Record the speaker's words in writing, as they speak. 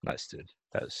Nice, dude.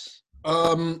 That's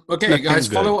Okay, guys, looking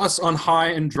good. follow us on High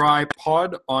and Dry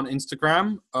Pod on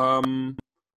Instagram.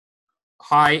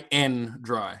 High N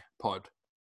Dry Pod.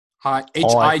 High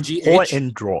High, high HIGH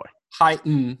and dry. High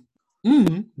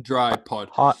Dry Pod.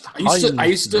 High I and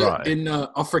used to dry. in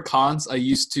Afrikaans. I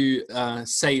used to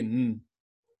say n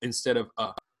instead of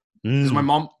because Mm. my Oh,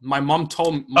 mom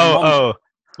oh.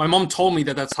 my mom told me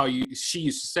that that's how she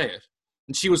used to say it,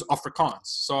 and she was Afrikaans.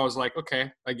 So I was like,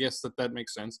 okay, I guess that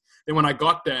makes sense. Then when I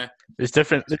got there, There's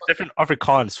different. There's different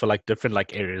Afrikaans for like different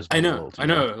like areas of the world. I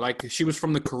know, like she was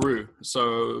from the Karoo,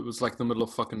 so it was like the middle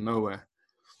of fucking nowhere.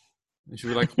 And she'd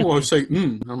be like, "Oh, I'll say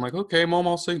mm." And I'm like, "Okay, mom,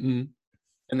 I'll say mm."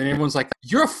 And then everyone's like,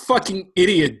 "You're a fucking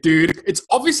idiot, dude. It's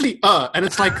obviously and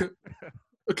it's like,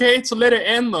 okay, it's a letter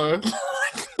N though.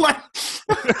 Like,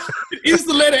 it is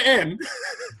the letter N.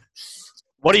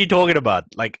 What are you talking about?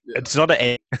 Like, Yeah. it's not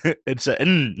a. It's a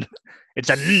n. It's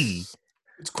a n.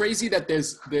 It's crazy that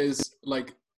there's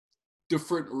like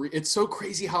different. It's so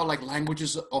crazy how like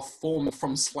languages are formed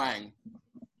from slang,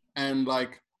 and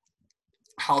like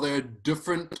how they're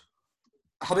different.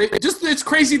 How they just it's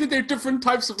crazy that they're different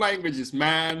types of languages,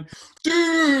 man.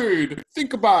 Dude,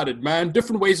 think about it, man.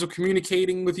 Different ways of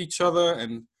communicating with each other,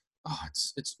 and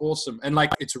it's awesome. And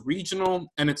like it's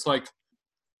regional, and it's like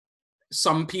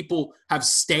some people have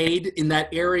stayed in that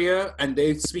area and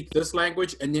they speak this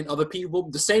language, and then other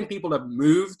people, the same people, have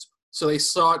moved, so they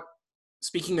start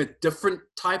speaking a different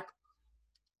type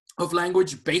of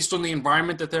language based on the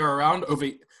environment that they're around over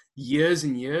years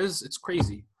and years. It's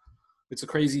crazy. It's a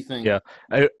crazy thing. Yeah,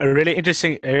 a really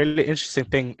interesting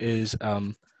thing is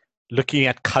looking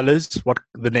at colors, what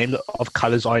the name of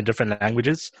colors are in different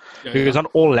languages, Yeah, because yeah.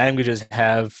 not all languages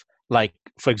have, like,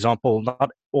 for example, not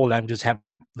all languages have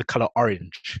the color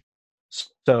orange.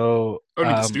 So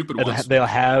Only the stupid ones. they'll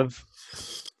have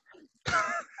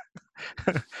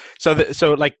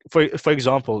so like for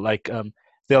example, like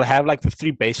they'll have like the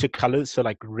three basic colors, so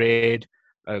like red,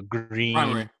 green,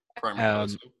 Primary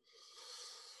colors. um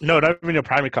no, not even your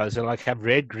primary colors. They'll like have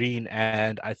red, green,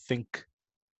 and I think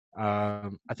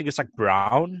it's like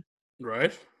brown.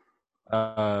 Right.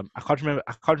 I can't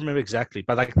remember exactly,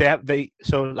 but like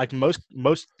so like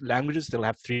most languages they'll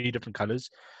have three different colors,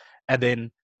 and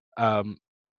then um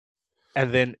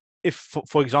and then if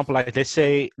for example, like let's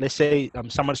say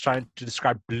someone's trying to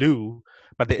describe blue,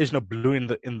 but there is no blue in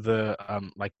the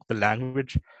like the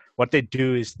language. What they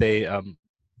do is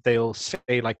they'll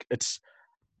say like it's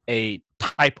a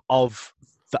type of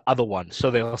the other one, so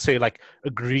they'll say like a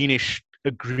green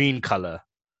color,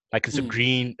 like it's a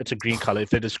green color if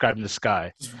they're describing the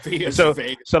sky. And As so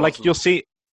vague as so like you'll possible. see,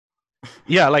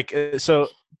 yeah, like so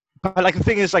but like the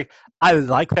thing is, like, I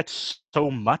like that so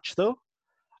much though,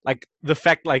 like the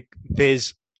fact like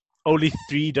there's only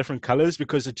three different colors,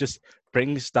 because it just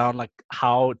brings down like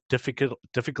how difficult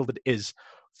it is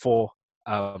for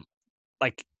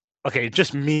like, okay,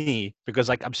 just me, because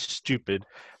like I'm stupid,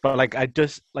 but like I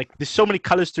just like there's so many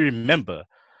colors to remember.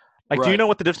 Like, do you Right. know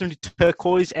what the difference between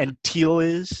turquoise and teal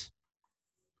is?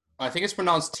 I think it's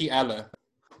pronounced Tiala.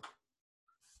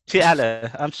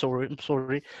 Tiala. I'm sorry,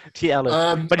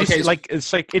 Tiala. But you Okay. see, like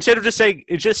it's like instead of just saying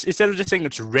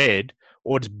it's red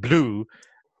or it's blue,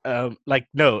 like,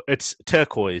 no, it's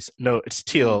turquoise, no, it's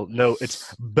teal, no,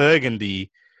 it's burgundy.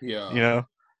 You Yeah. know,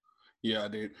 Yeah,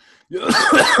 dude. Yeah.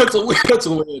 That's a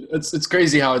weird. It's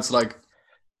crazy how it's like,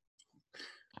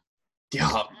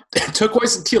 yeah,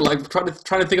 turquoise and teal. Like trying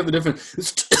to think of the difference.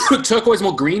 Is turquoise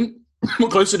more green, more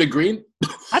closer to green?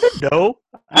 I don't know.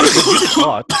 I don't know. You did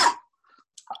not.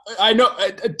 I know.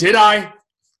 Did I?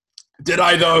 Did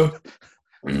I though?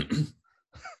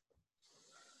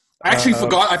 I actually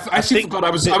forgot. I I actually think forgot.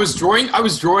 I was drawing. I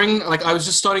was drawing. Like I was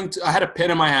just starting to. I had a pen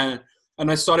in my hand,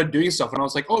 and I started doing stuff. And I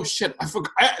was like, "Oh shit!"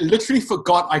 I literally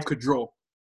forgot I could draw.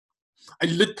 I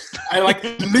like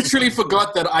literally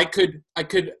forgot that I could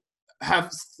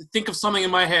have think of something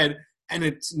in my head, and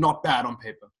it's not bad on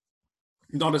paper.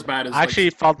 Not as bad as I like. actually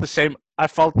felt the same. I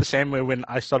felt the same way when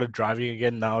I started driving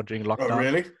again now during Oh lockdown,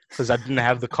 really? because I didn't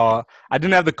have the car. I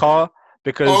didn't have the car Oh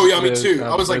because yeah, me too.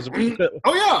 I was like, there's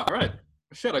oh yeah, right.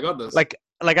 Shit, I got this. like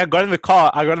I got in the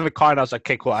car. I got in the car and I was like,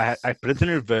 okay, cool. I put it in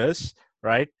reverse,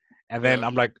 right? And then Yeah.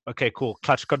 I'm like, okay, cool.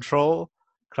 Clutch control.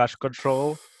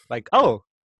 Like, oh,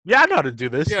 yeah, I know how to do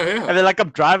this. Yeah, yeah. And then like I'm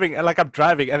driving, and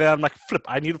then I'm like, flip.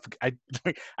 I need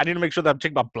to make sure that I'm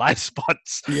checking my blind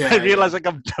spots. I Yeah, yeah. realized like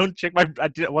I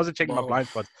wasn't checking my Whoa. blind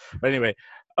spots. But anyway,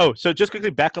 oh, so just quickly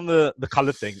back on the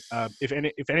color thing.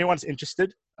 If anyone's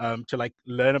interested, to like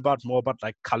learn about more about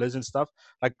like colors and stuff,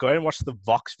 like go and watch the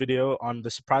Vox video on the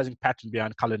surprising pattern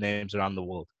behind color names around the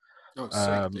world. Oh,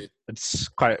 sick, dude. It's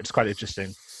quite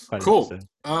interesting. Quite Cool.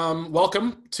 interesting.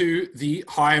 Welcome to the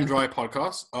High and Dry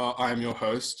podcast. I am your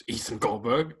host, Ethan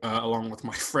Goldberg, along with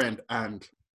my friend and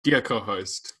dear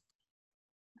co-host,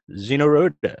 Zeno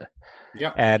Roda.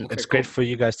 Yeah. And okay, it's cool. great for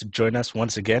you guys to join us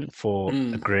once again for a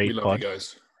We great love pod. you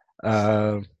guys.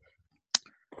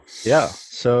 Yeah.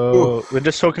 So we're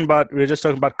just talking about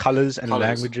colors and Colours.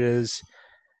 languages,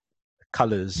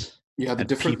 colors. Yeah, the and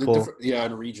different people.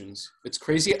 and regions. It's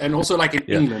crazy, and also like in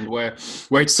Yeah. England, where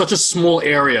it's such a small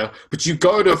area, but you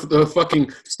go to the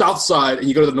fucking south side and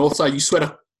you go to the north side, you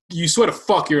swear to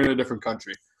fuck you're in a different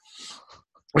country.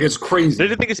 Like it's crazy. Don't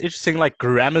you think it's interesting? Like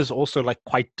grammar is also like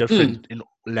quite different in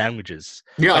languages.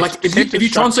 Yeah, like if you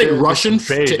sentence translate structure is Russian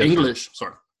very to different. English,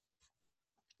 sorry.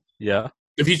 Yeah.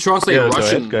 If you translate Yeah, go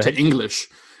Russian ahead, go to ahead. English,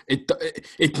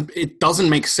 it doesn't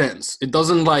make sense. It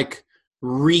doesn't like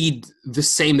read the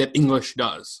same that English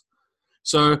does.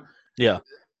 So Yeah.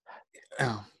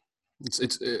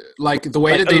 it's like the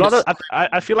way Like that a they lot of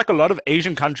I feel like a lot of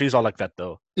Asian countries are like that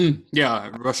though. yeah,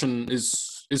 Russian is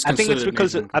I think it's considered an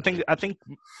because Asian country.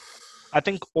 I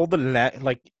think all the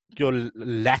like your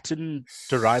Latin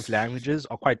derived languages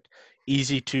are quite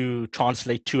easy to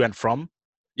translate to and from.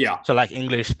 Yeah, So like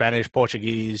English, Spanish,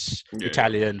 Portuguese, Yeah.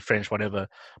 Italian, French, whatever.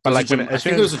 But Those like are when as I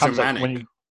think soon as those it are comes like Germanic. when you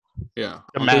Yeah,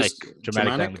 Aren't those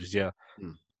Germanic languages, yeah.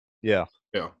 Hmm. Yeah.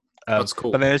 Yeah, that's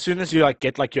cool. But then as soon as you like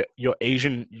get like your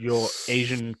Asian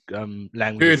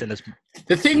languages, Dude, and it's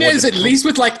the thing more is, at difficult. least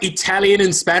with like Italian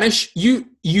and Spanish, you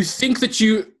think that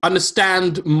you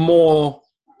understand more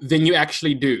than you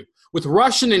actually do. With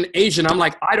Russian and Asian, I'm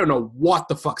like, I don't know what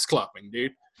the fuck's clapping,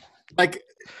 dude. Like,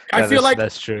 I feel like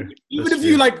that's true. even That's if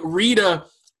you true. like read a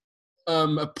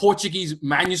Portuguese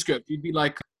manuscript, you'd be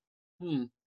like,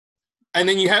 and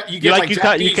then you get like you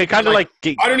Japanese, can kind of like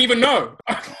get, I don't even know.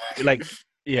 like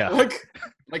yeah.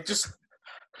 like just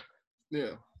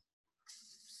yeah.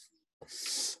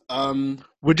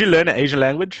 Would you learn an Asian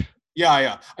language?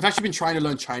 Yeah. I've actually been trying to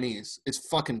learn Chinese. It's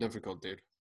fucking difficult, dude.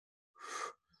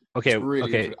 Okay, It's really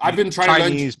okay. difficult. I've been trying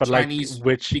Chinese, to but learn Chinese like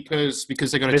which because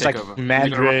they're gonna there's take like over.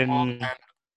 Mandarin.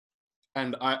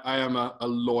 And I am a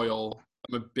loyal.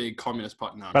 I'm a big communist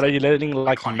partner. But are you learning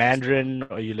like Communist. Mandarin?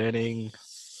 Or are you learning?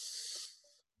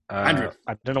 Mandarin.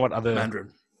 I don't know what other.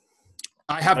 Mandarin.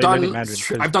 I have Are you done. learning Mandarin?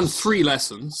 'Cause- I've done 3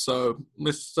 lessons, so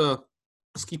let's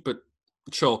keep it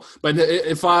chill. But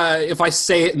if I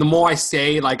say it, the more I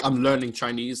say like I'm learning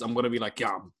Chinese, I'm gonna be like,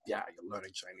 yeah, you're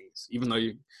learning Chinese, even though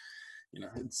you know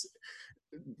it's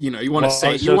you want to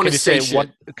say so you want can to say what?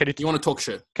 shit. You want to talk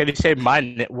shit Can you say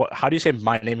what? How do you say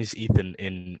my name is Ethan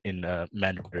in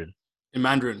Mandarin? in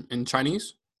Mandarin, in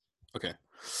Chinese. Okay.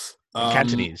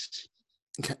 Cantonese.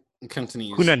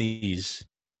 Cantonese. Hunanese.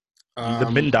 The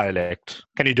Min dialect.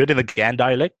 Can you do it in the Gan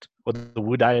dialect or the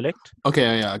Wu dialect?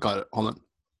 Okay, yeah, I got it. Hold on.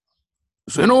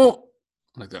 Zeno,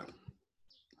 like that.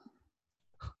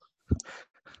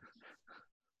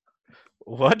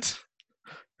 What?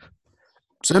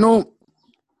 Zeno,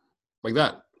 like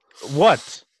that.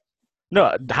 What?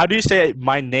 No. How do you say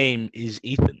my name is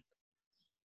Ethan?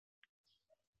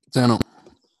 Zeno.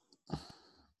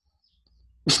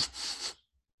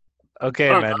 Okay,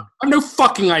 I man. have no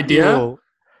fucking idea. Cool.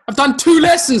 I've done 2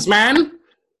 lessons, man.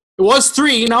 It was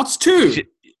 3, now it's 2. Shit.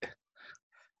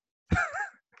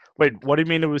 Wait, what do you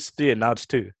mean it was 3 and now it's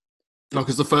 2? No,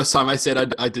 because the first time I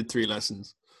said I did 3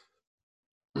 lessons.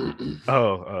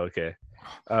 Okay.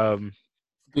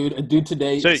 Dude, a dude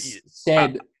today So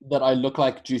said that I look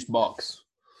like Juice Box.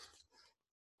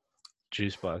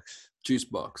 Juice box. Juice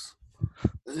Box.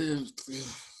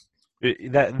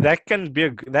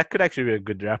 That could actually be a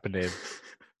good rapper name.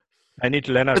 I need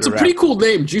to learn how It's to a rap. pretty cool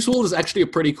name. Juice WRLD is actually a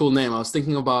pretty cool name. I was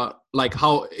thinking about like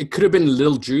how it could have been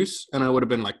Lil Juice, and I would have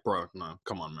been like, bro, no,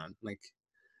 come on, man. Like,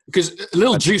 because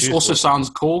Lil That's Juice Juice also WRLD. sounds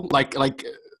cool. Like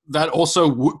that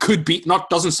also could be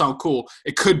doesn't sound cool.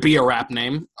 It could be a rap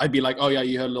name. I'd be like, oh yeah,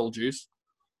 you heard Lil Juice.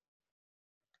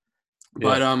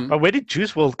 Yeah. But where did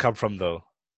Juice WRLD come from though?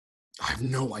 I have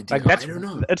no idea. Like that's I don't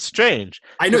know. It's strange.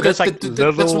 I know Because,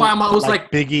 that's why I'm always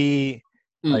like Biggie,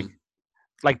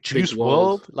 like Juice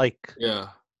WRLD. WRLD, like yeah,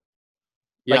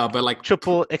 like but like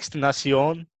Triple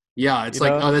Extenacion. yeah, it's you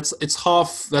like know? it's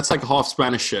half. That's like half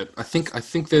Spanish shit. I think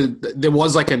there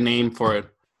was like a name for it,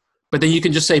 but then you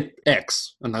can just say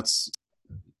X, and that's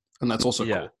also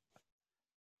Yeah.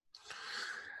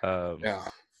 cool. Yeah,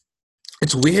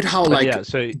 it's weird how like. yeah,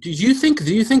 so Do you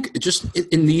think just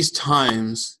in these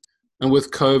times and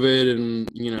with COVID and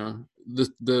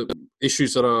the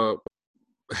issues that are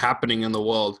happening in the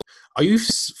world, are you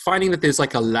finding that there's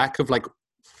like a lack of like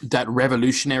that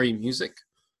revolutionary music?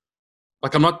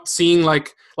 Like I'm not seeing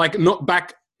like not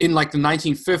back in like the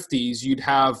 1950s, you'd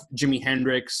have Jimi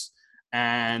Hendrix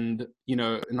and, in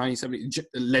 1970,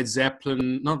 Led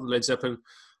Zeppelin, not Led Zeppelin,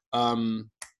 Bob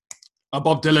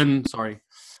Dylan, sorry.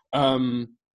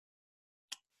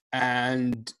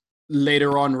 And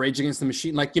later on, Rage Against the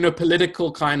Machine, like,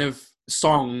 political kind of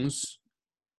songs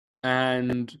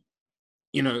and,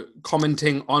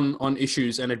 commenting on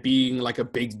issues and it being like a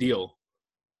big deal.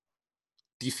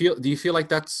 Do you feel like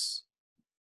that's,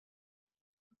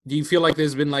 do you feel like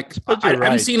there's been like, I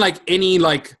haven't seen like any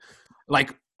like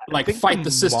fight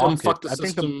the system, fuck the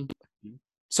system,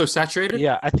 so saturated?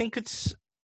 Yeah, I think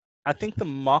the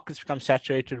market's become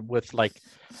saturated with like.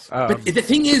 But the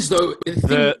thing is, though,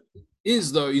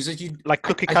 is that you like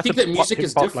cookie cutter. I think that music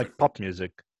is different, like pop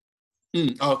music.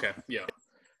 Oh, okay, yeah.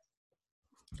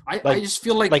 I just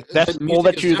feel like that's all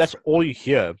that's all you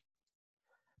hear.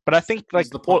 But I think like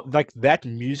that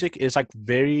music is like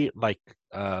very like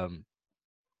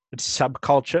it's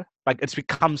subculture. Like it's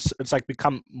become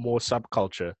more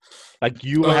subculture. Like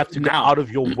you have to go out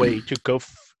of your way to go.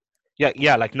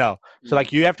 Like no. So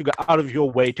like you have to go out of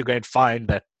your way to go and find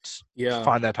that.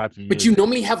 Find that type of music. But you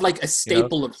normally have like a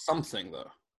staple of something though.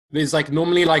 There's like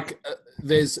normally like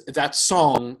there's that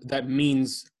song that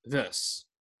means this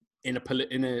in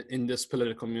this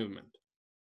political movement.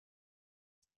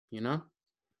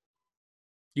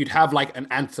 You'd have like an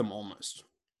anthem almost.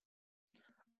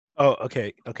 Oh,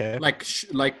 okay. Like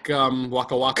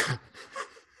Waka Waka.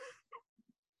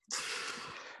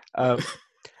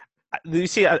 You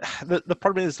see, the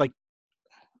problem is like,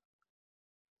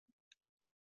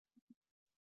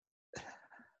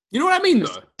 you know what I mean, though.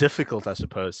 It's difficult, I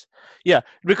suppose. Yeah,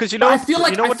 because I feel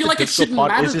like it shouldn't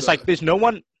matter. It's like there's no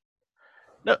one.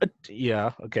 No,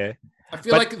 yeah, okay. I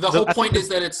feel like the whole point is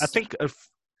that it's. I think a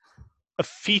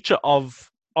feature of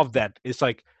that is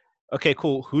like, okay,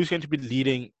 cool. Who's going to be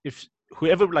leading? If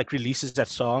whoever like releases that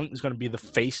song is going to be the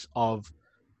face of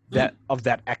that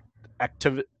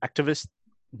activist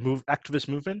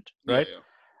movement, right?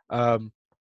 Yeah.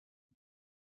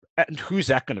 And who's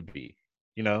that going to be?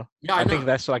 Yeah, I think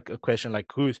that's like a question. Like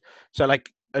who's so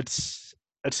like it's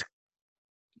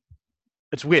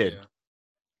weird. Yeah.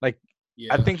 Like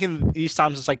I think in these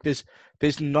times it's like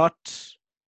there's not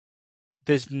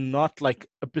like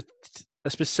a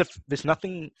specific. There's not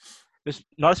a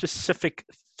specific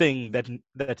thing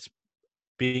that's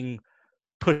being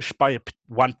pushed by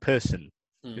one person.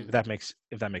 If that makes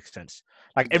sense.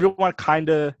 Like everyone kind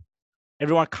of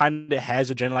has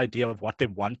a general idea of what they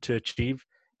want to achieve,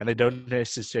 and they don't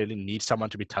necessarily need someone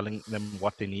to be telling them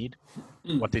what they need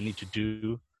to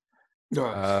do.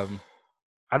 I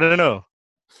don't know.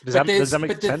 Does that make sense?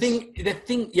 The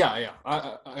thing, yeah,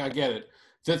 I get it.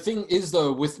 The thing is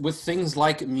though, with things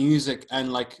like music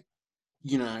and like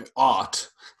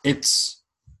art, it's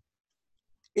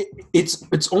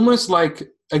almost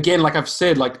like, again, like I've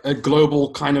said, like a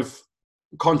global kind of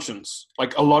conscience.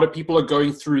 Like a lot of people are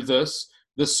going through this.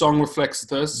 This song reflects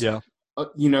this. Yeah.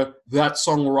 That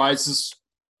song rises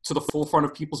to the forefront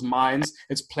of people's minds.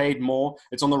 It's played more.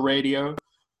 It's on the radio.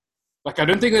 Like, I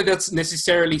don't think that that's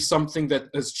necessarily something that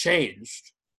has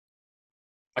changed.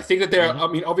 I think that I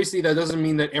mean, obviously that doesn't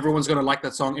mean that everyone's going to like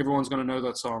that song. Everyone's going to know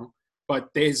that song. But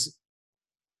there's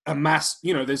a mass,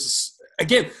 there's,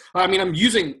 again, I mean, I'm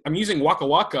using Waka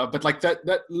Waka, but like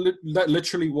that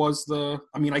literally was I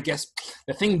mean, I guess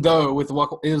the thing though with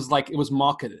Waka is like, it was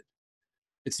marketed.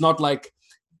 It's not like,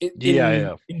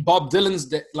 in Bob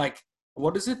Dylan's, like,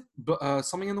 what is it?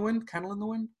 Something in the Wind? Candle in the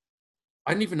Wind?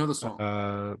 I didn't even know the song.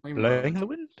 Blowing in the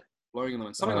Wind? Blowing in the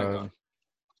Wind. Something like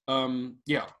that.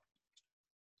 Yeah.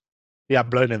 Yeah,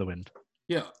 Blown in the Wind.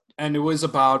 Yeah. And it was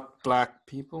about black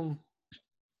people.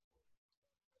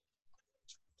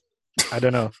 I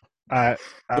don't know. The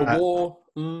war.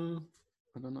 I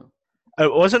don't know.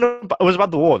 It was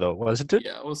about the war, though, wasn't it?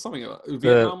 Yeah, it was something about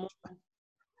Vietnam War.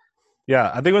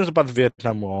 Yeah, I think it was about the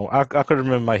Vietnam War. I could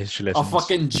remember my history lessons. Oh,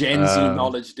 fucking Gen Z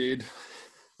knowledge, dude.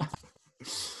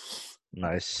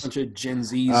 Nice. Bunch of Gen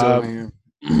Zs over here.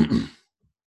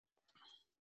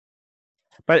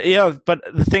 But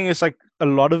the thing is, like, a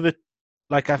lot of it,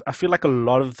 like, I feel like a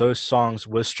lot of those songs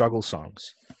were struggle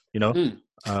songs,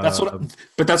 That's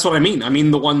what I mean. I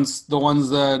mean, the ones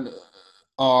that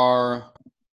are,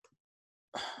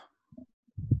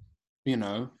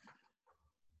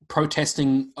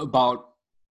 protesting about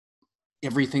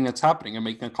everything that's happening and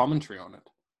making a commentary on it,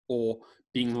 or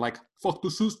being like, "Fuck the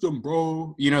system,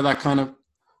 bro." That kind of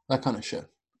shit.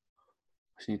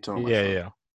 Yeah.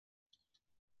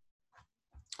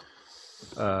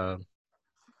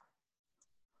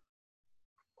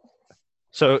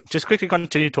 So just quickly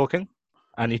continue talking.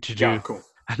 I need to do. Yeah, cool.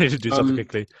 I need to do something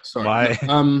quickly. Sorry. My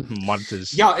No,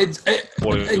 monitors. yeah,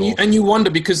 falling off. and you wonder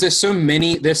because there's so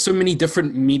many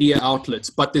different media outlets,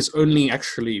 but there's only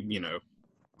actually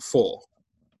four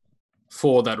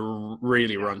that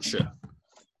really run shit.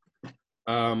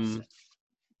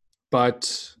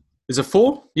 But is it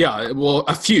four? Yeah, well,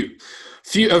 a few,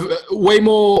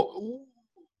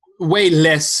 way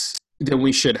less than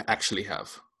we should actually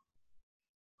have.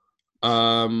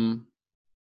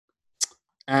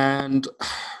 And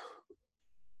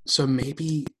so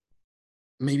maybe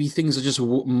things are just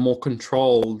more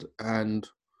controlled.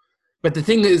 But the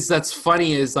thing is that's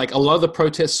funny is like a lot of the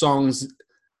protest songs,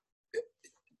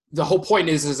 the whole point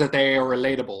is that they are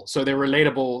relatable. So they're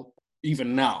relatable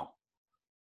even now,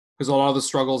 because a lot of the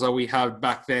struggles that we had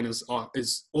back then is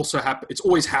also it's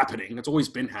always happening. It's always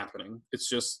been happening. It's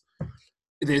just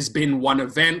there's been one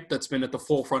event that's been at the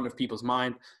forefront of people's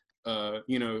mind.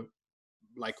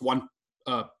 Like one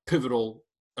pivotal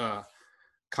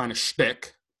kind of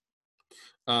shtick.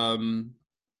 And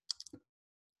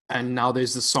now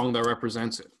there's this song that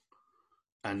represents it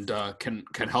and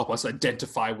can help us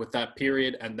identify with that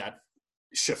period and that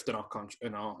shift in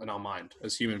our mind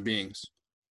as human beings.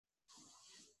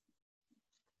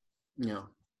 Yeah.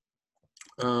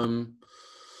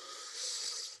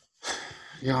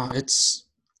 Yeah, it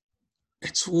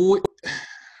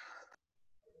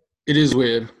is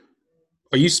weird.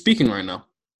 Are you speaking right now?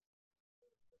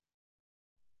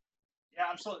 Yeah,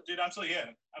 I'm still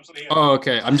here. Oh,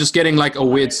 okay. I'm just getting like a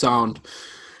weird sound.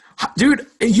 Dude,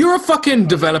 you're a fucking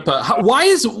developer.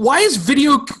 Why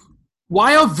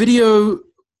are video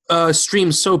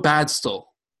streams so bad still?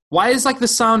 Why is like the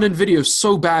sound and video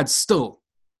so bad still?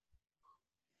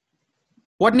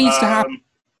 What needs to happen?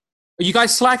 Are you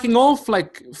guys slacking off?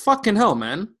 Like fucking hell,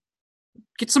 man.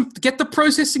 Get the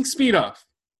processing speed up.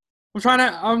 I'm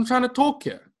trying to talk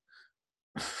here.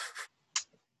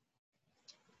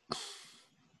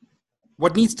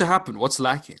 What needs to happen? What's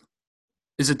lacking?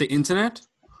 Is it the internet?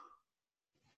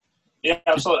 Yeah,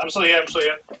 I'm still here.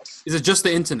 Is it just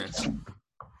the internet?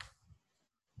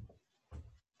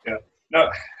 Yeah. No.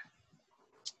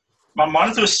 My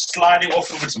monitor is sliding off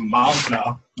of its mount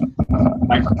now.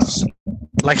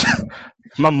 Like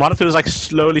my monitor is like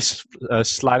slowly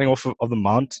sliding off of the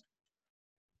mount.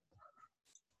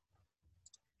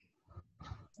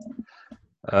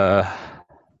 Yeah.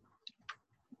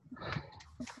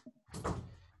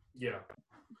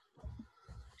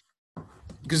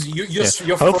 Because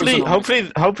you're hopefully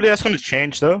that's going to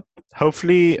change though.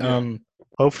 Hopefully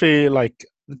like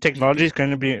the technology is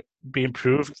going to be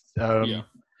improved.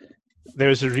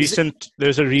 There's a recent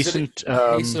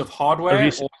case of hardware or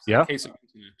a case of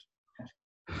internet?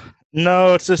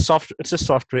 No, it's a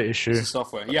software issue. It's a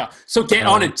software, yeah. So get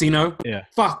on it, Zeno. Yeah.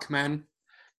 Fuck, man.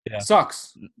 Yeah.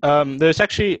 Sucks. There's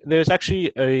actually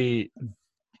a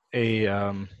hey,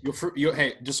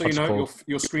 just so you know,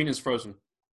 your screen is frozen.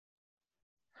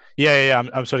 Yeah.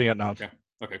 I'm sorting it now.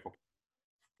 Okay, cool.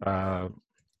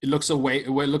 It looks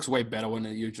way better when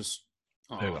you just.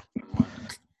 There you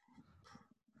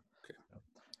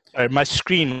go. My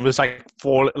screen was like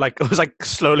it was like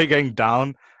slowly going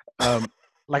down.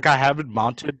 Like I have it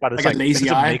mounted, but it's like lazy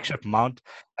it's a makeshift mount.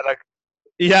 And like,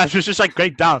 yeah, it was just like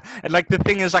going down. And like the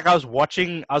thing is, like I was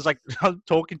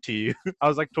talking to you. I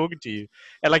was like talking to you,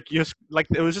 and like you're like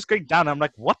it was just going down. I'm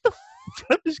like, what the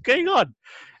flip is going on?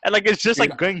 And like it's just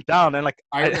like going down. And like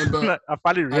I remember, I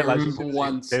finally realized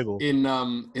once in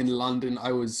London,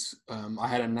 I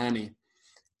had a nanny,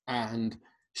 and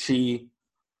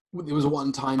there was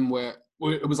one time where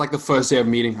it was like the first day of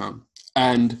meeting her,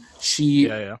 and she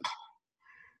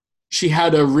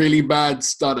had a really bad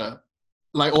stutter,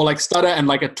 like stutter and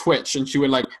like a twitch, and she would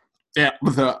like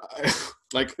with her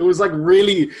like it was like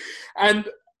really, and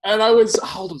I was,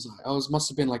 how old was I? Must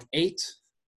have been like 8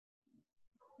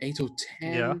 or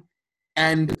 10,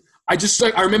 and I just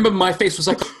like I remember my face was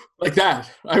like that.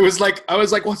 I was like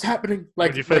what's happening?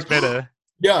 Like when you first met her.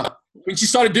 Yeah, when she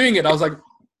started doing it, I was like.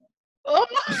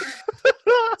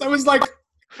 I was like,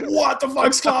 what the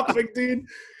fuck's happening, dude?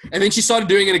 And then she started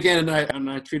doing it again, and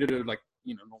I treated her like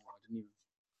normal. I didn't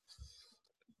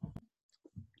even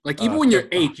like even when you're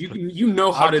 8, you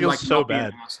know how to like so not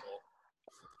bad. Be an asshole.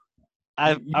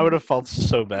 I would have felt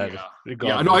so bad.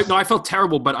 Yeah, no, I felt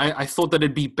terrible, but I thought that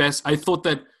it'd be best. I thought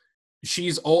that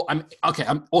she's all. I'm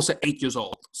also 8 years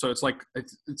old, so it's like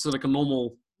it's like a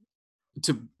normal.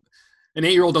 An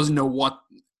 8-year-old doesn't know what.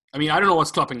 I mean, I don't know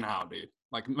what's clapping now, dude.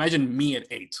 Like, imagine me at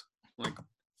 8. Like,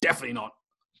 definitely not.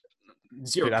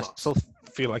 0 dude, I claps. still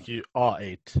feel like you are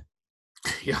 8.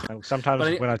 Yeah. Like,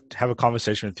 sometimes when I have a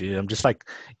conversation with you, I'm just like,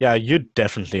 yeah, you're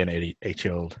definitely an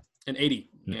 8-year-old. An 80.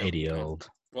 An 80-year-old.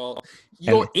 Well, And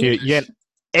your English, you're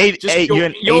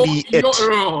an idiot.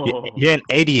 oh. You're an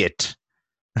idiot.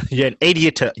 You're an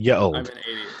idiot year I'm old. an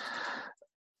idiot,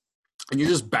 and you're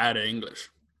just bad at English.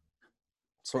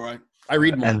 It's all right. I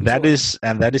read more. And that is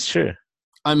true.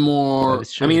 I'm more. That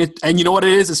is I true. mean, and you know what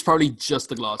it is? It's probably just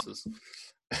the glasses.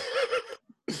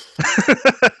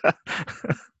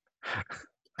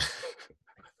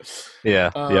 yeah,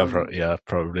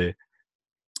 probably.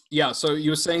 Yeah. So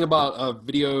you were saying about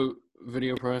video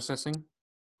processing.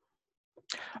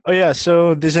 Oh yeah,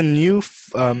 so there's a new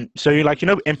so you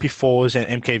MP4s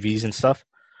and MKVs and stuff,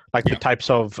 like the types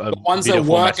of the ones video that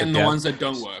work formats and the ones that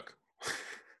don't work.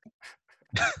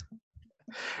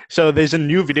 So there's a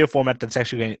new video format that's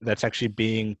actually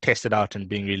being tested out and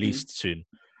being released soon,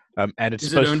 and it's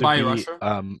supposed to be Russia?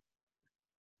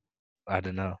 I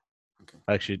don't know. Okay.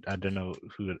 Actually, I don't know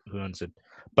who owns it,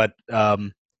 but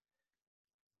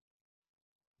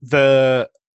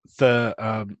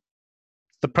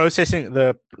the processing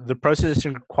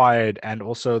required and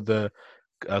also the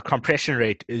compression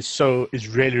rate is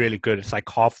really, really good. It's like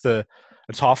half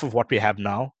of what we have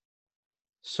now.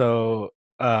 So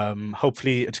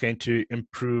hopefully it's going to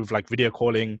improve like video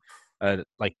calling,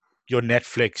 like your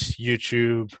Netflix,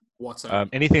 YouTube, WhatsApp,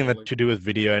 anything that to do with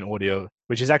video and audio,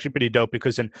 which is actually pretty dope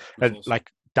because then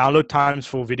like download times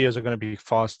for videos are going to be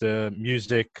faster,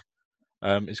 music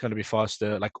is going to be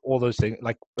faster, like all those things.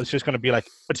 Like it's just going to be like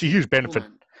it's a huge benefit.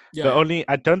 Yeah. The only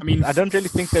I don't really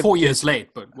think that 4 years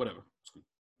late, but whatever.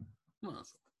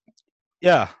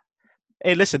 Yeah.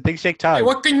 Hey, listen, things take time. Hey,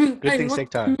 what can you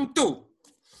do?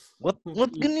 What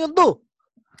can you do?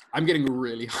 I'm getting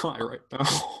really high right now.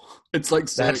 It's like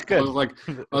that's good. I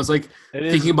was like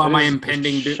thinking about my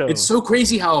impending. It's so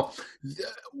crazy how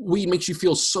weed makes you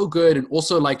feel so good, and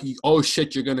also like, oh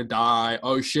shit, you're gonna die.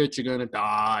 Oh shit, you're gonna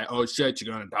die. Oh shit,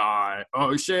 you're gonna die.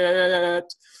 Oh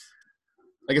shit.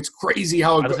 Like it's crazy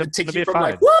how it takes you from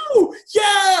like, woo,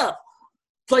 yeah,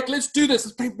 like let's do this.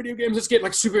 Let's play video games. Let's get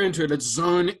like super into it. Let's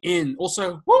zone in.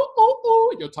 Also,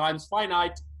 woo, your time's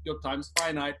finite. Your time's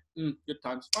finite. Your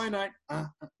time's finite.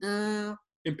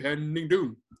 Impending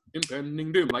doom.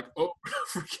 Like, oh,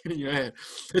 freaking your head.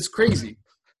 It's crazy.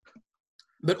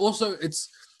 But also, it's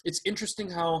interesting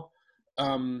how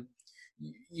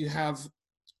you have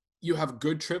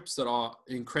good trips that are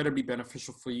incredibly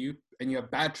beneficial for you, and you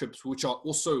have bad trips which are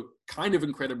also kind of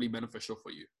incredibly beneficial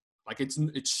for you. Like it's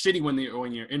shitty when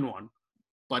you're in one,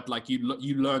 but like you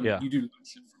learn, you do learn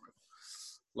shit from it.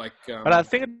 Like, but I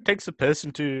think it takes a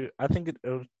person to. I think it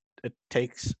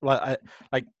takes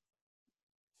like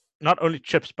not only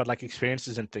trips but like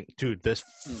experiences and things. Dude, this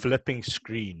flipping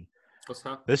screen. What's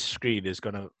that? This screen is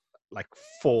gonna like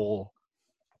fall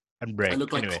and break. I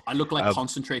look like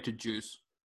concentrated juice.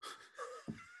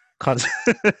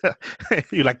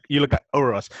 You look like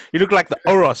Oros. You look like the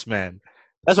Oros man.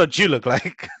 That's what you look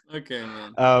like. Okay,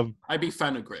 man. I'd be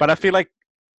Fanta Grape. But I feel like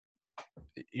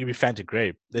you'd be Fanta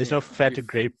Grape. There's no Fanta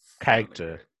Grape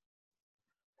character.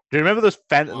 Do you remember those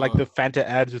the Fanta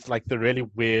ads with like the really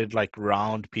weird like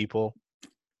round people?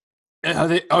 They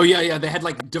had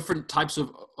like different types of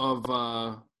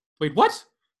wait, what?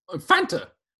 Fanta?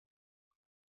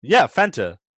 Yeah,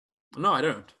 Fanta. No, I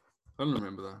don't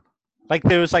remember that. Like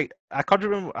there was like I can't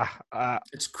remember.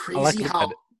 It's crazy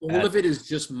how all of it is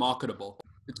just marketable.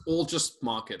 It's all just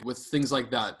market with things like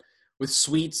that, with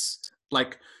sweets.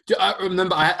 Like I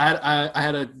remember, I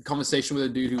had a conversation with a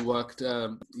dude who worked.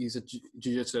 He's a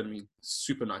jiu-jitsu enemy,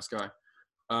 super nice guy,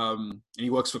 and he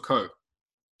works for Coke.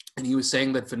 And he was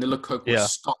saying that vanilla Coke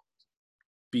was stopped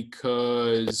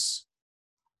because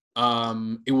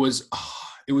it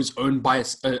was owned by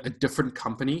a different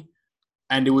company,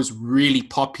 and it was really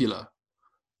popular.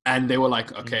 And they were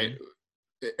like, okay,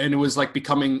 and it was like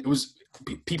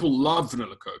people love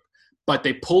vanilla Coke, but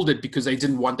they pulled it because they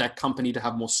didn't want that company to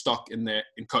have more stock in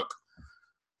Coke.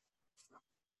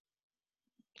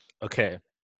 Okay.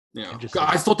 Yeah.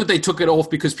 I thought that they took it off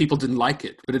because people didn't like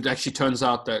it, but it actually turns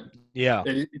out that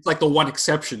it's like the one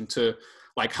exception to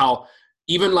like how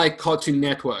even like Cartoon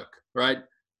Network, right?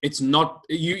 It's not,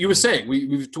 you were saying,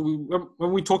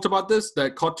 when we talked about this,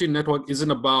 that Cartoon Network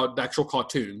isn't about the actual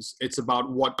cartoons. It's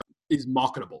about what is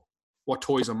marketable, what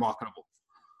toys are marketable.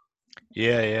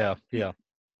 Yeah.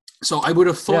 So I would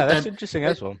have thought that's interesting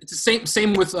as well. It's the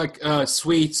same with like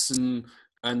sweets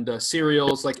and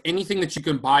cereals, like anything that you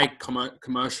can buy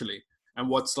commercially, and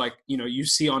what's like, you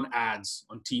see on ads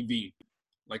on TV,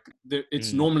 like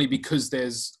it's normally because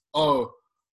there's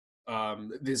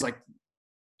like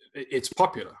it's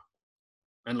popular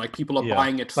and like people are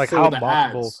buying it like for how the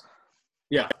marketable ads.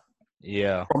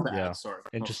 Yeah. From the yeah ads, sorry.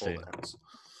 Interesting.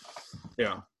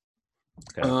 Yeah.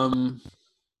 Okay.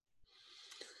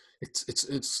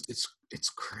 It's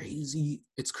crazy.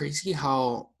 It's crazy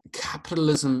how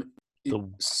capitalism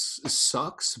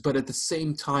sucks, but at the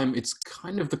same time, it's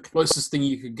kind of the closest thing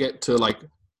you could get to like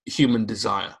human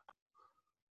desire.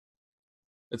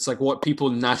 It's like what people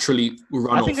naturally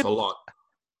run off a lot.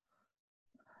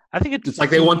 I think it's like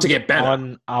they want to get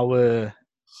better.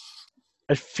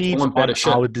 It feeds on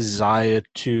our desire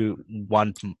to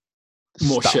want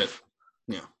more stuff. Shit.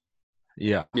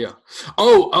 Yeah.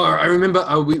 Oh, I remember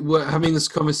we were having this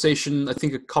conversation. I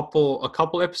think a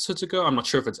couple episodes ago. I'm not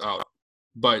sure if it's out,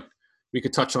 but we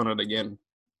could touch on it again.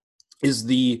 Is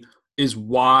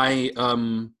why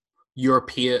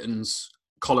Europeans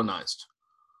colonized,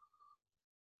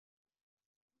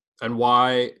 and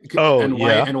why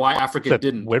why Africa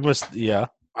didn't. When was I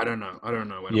don't know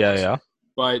when it was. Yeah.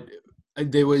 But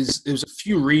there was a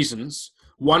few reasons.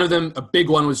 One of them, a big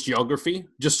one, was geography,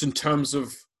 just in terms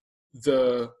of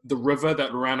the river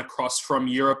that ran across from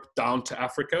Europe down to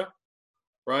Africa,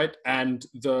 right? And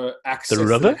the access the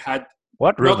river? that it had.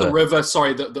 What river? Not the river,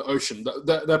 sorry, the ocean.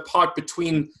 The part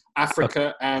between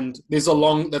Africa and there's a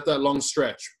long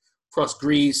stretch across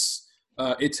Greece,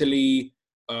 Italy,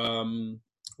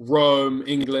 Rome,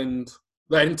 England,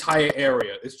 that entire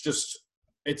area.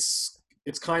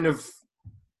 It's kind of,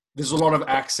 there's a lot of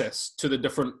access to the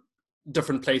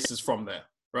different places from there,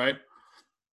 right?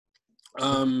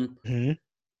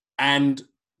 And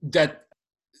that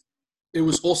it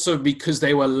was also because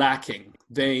they were lacking.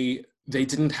 They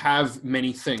didn't have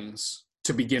many things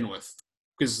to begin with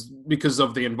because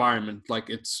of the environment. Like,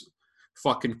 it's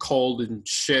fucking cold and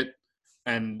shit,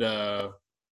 and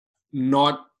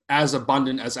not as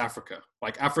abundant as Africa.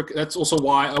 Like Africa, that's also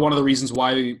why one of the reasons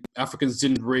why Africans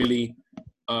didn't really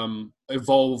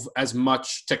evolve as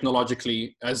much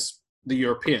technologically as the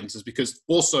Europeans, is because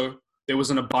also there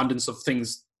was an abundance of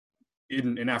things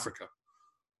in Africa.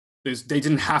 They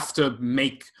didn't have to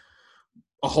make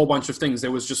a whole bunch of things.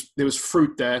 There was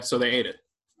fruit there, so they ate it.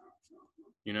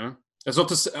 You know, that's not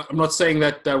to say, I'm not saying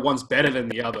that one's better than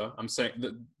the other. I'm saying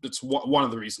that that's one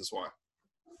of the reasons why.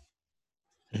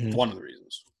 Mm-hmm. One of the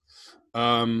reasons.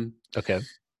 Okay.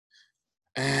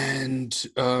 And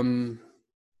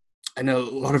a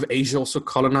lot of Asia also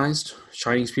colonized.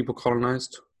 Chinese people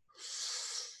colonized.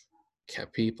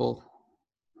 Cat people.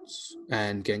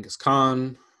 And Genghis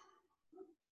Khan.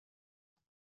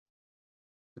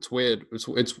 It's weird.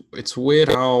 It's weird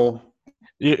how.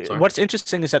 What's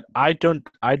interesting is that I don't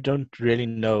really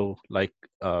know, like,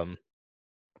 because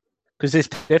there's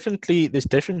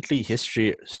definitely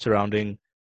history surrounding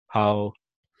how,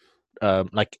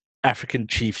 like, African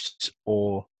chiefs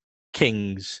or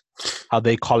kings, how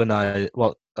they colonized,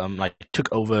 like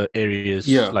took over areas,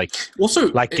 like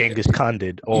also like Genghis Khan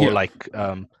did, or like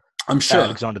I'm sure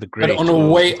Alexander the Great, but on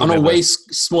a way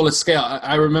smaller scale.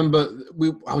 I remember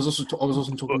I was also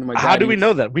talking to my dad. How do we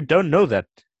know that? We don't know that.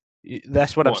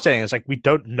 That's what I'm saying. It's like we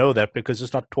don't know that because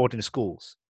it's not taught in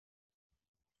schools.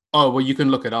 Oh, well, you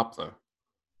can look it up though.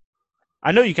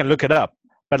 I know you can look it up,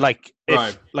 but like,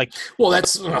 well,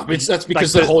 that's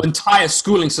because the whole entire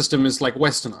schooling system is like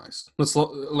westernized. It's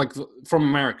like from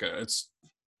America.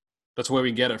 That's where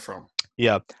we get it from.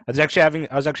 Yeah, I was actually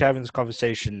having this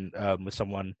conversation with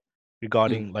someone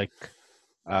regarding like.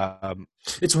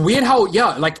 It's weird how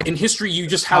like in history you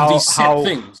just have these set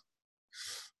things.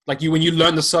 Like when you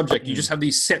learn the subject, you just have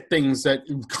these set things that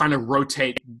kind of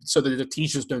rotate so that the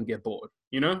teachers don't get bored.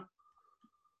 You know.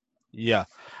 Yeah.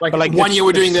 Like 1 year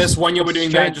we're doing this, 1 year we're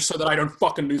doing that, just so that I don't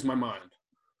fucking lose my mind.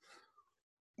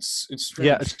 It's strange.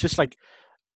 Yeah, it's just like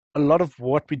a lot of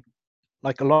what we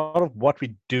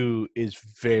do is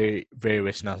very, very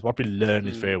westernized. What we learn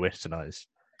is very westernized.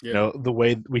 Yeah. You know, the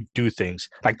way we do things,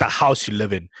 like the house you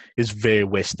live in, is very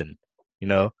Western. You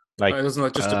know, like doesn't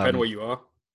that just depend where you are?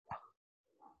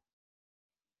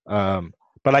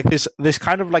 But like this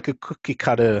kind of like a cookie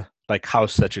cutter like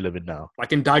house that you live in now.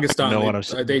 Like in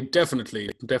Dagestan, they definitely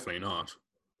not.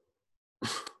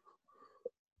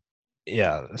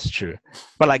 Yeah, that's true.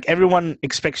 But like everyone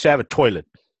expects to have a toilet,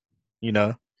 you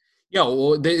know. Yeah,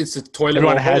 well, it's a toilet.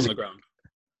 Everyone has on the ground.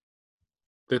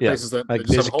 The places that like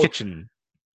there's a kitchen.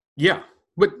 Yeah,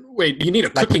 but wait, you need a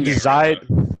cooking area.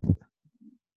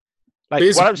 Like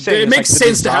what I'm saying, it makes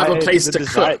sense to have a place to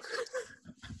cook.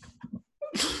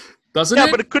 Doesn't it?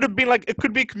 Yeah, but it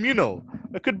could be communal.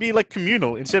 It could be like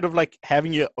communal instead of like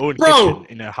having your own kitchen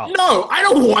in a house. No, I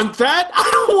don't want that. I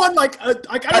don't want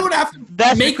I don't want to have to.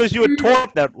 That's because you were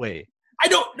taught that way. I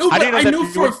don't know. But I know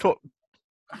for.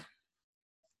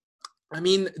 I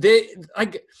mean, they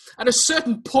like at a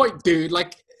certain point, dude.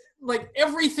 Like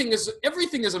everything is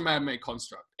a man-made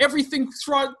construct. Everything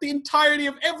throughout the entirety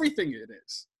of everything it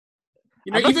is.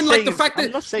 You know, I'm not even like saying the fact I'm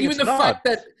that not saying even it's the not. fact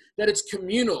that it's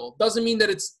communal doesn't mean that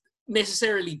it's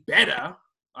necessarily better.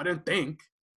 I don't think,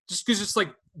 just because it's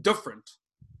like different.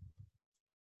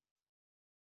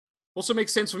 Also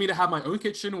makes sense for me to have my own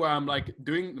kitchen where I'm like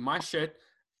doing my shit,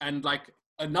 and like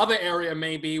another area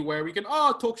maybe where we can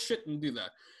talk shit and do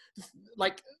that.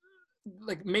 Like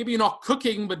maybe not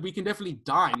cooking, but we can definitely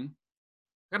dine.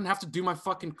 I don't have to do my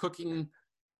fucking cooking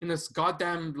in this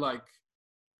goddamn like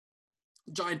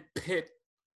giant pit,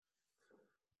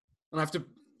 and I have to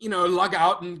lug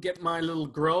out and get my little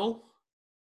grill.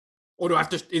 Or do I have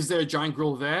to? Is there a giant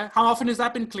grill there? How often has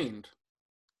that been cleaned?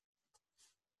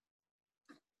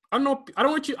 I don't know. I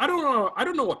don't want you. I don't know. I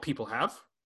don't know what people have,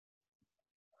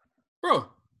 bro.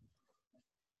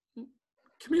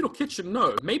 Communal kitchen?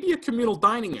 No. Maybe a communal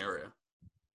dining area.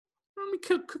 Let me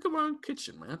cook in my own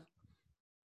kitchen, man.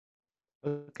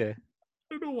 Okay. I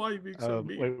don't know why you're being so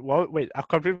mean. Wait. I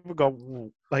completely forgot.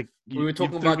 Like We were you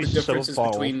talking threw about me the so differences far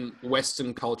off. between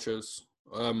Western cultures,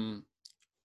 and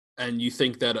you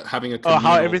think that having a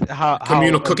how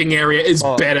cooking area is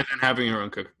better than having your own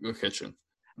kitchen.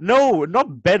 No,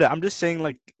 not better. I'm just saying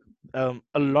like a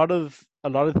lot of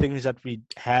things that we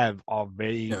have are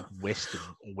very Western.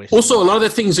 Also, a lot of the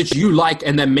things that you like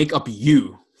and that make up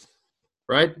you,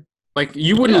 right? Like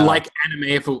you wouldn't like anime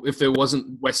if there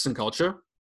wasn't Western culture.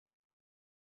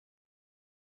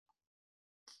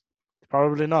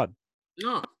 Probably not.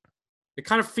 No, it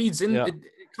kind of feeds in. Yeah. It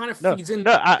kind of No, feeds in.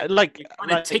 no. I like. You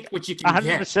kind of take what you can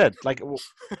 100%. get. Like.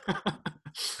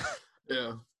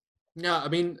 Yeah. I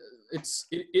mean,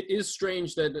 it is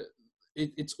strange that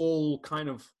it's all kind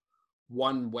of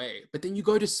one way, but then you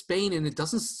go to Spain and it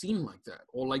doesn't seem like that.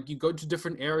 Or like you go to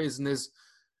different areas and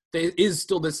there is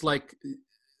still this like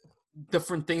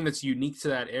different thing that's unique to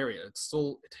that area. It's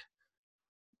still,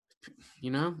 I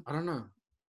don't know.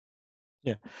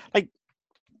 Yeah,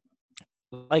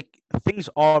 like things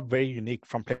are very unique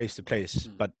from place to place,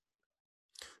 but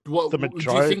the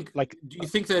majority, do you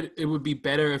think that it would be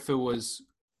better if it was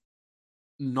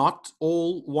not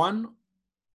all one?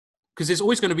 Because there's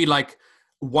always going to be like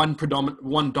one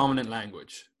dominant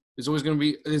language. There's always going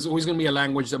to be a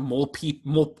language that more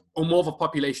of a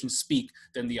population speak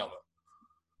than the other.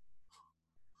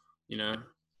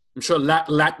 I'm sure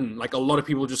Latin, like a lot of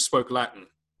people just spoke Latin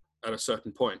at a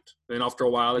certain point. Then after a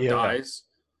while it dies.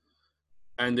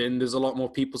 And then there's a lot more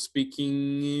people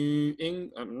speaking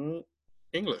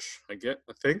English, I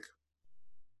think.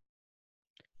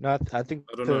 No, I think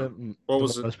I don't know. What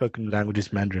was the most spoken language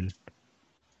is Mandarin.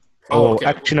 Okay.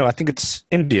 Actually, no, I think it's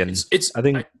Indian. Is it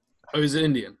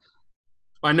Indian?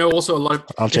 I know also a lot of...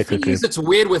 I'll check quickly. The thing is that's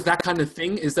weird with that kind of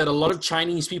thing is that a lot of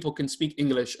Chinese people can speak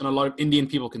English and a lot of Indian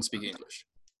people can speak English.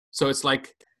 So it's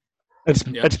like...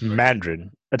 It's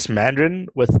Mandarin. It's Mandarin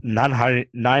with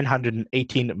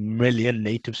 918 million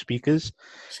native speakers.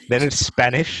 Jesus. Then it's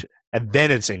Spanish, and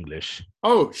then it's English.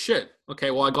 Oh, shit.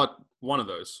 Okay, well, I got one of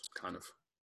those, kind of.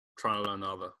 Trying to learn the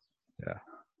other. Yeah.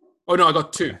 Oh, no, I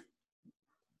got two.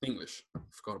 English. I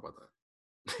forgot about that.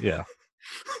 Yeah.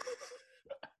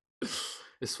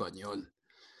 Espanol.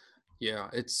 Yeah,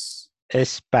 it's...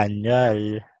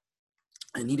 Espanol.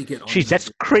 I need to get on. Jeez, that's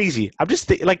crazy. I'm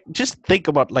just just think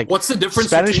about like what's the difference?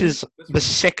 Spanish is the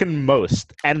second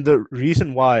most, and the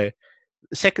reason why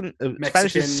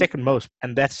Spanish is second most,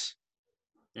 and that's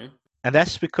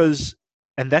because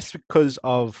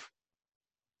of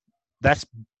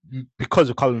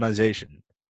colonization.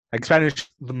 Like Spanish,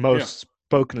 the most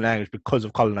spoken language because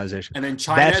of colonization. And then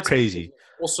China, that's crazy.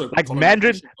 Also, like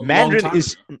Mandarin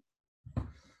is.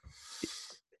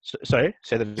 Sorry,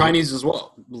 say that. Chinese as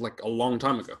well, like a long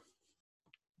time ago.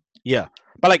 Yeah,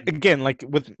 but like again, like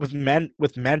with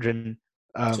Mandarin,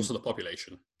 it's also the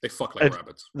population. They fuck like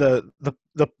rabbits.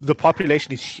 The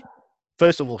population is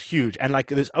first of all huge, and like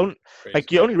there's only like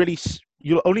you'll only really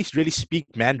speak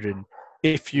Mandarin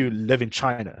if you live in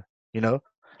China.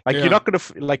 Like you're not gonna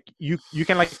like you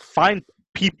can like find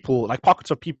people like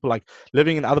pockets of people like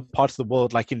living in other parts of the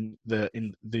world, like in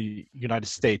the United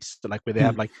States, like where they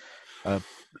have like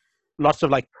lots of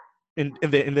like in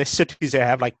their cities they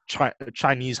have like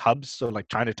Chinese hubs, so like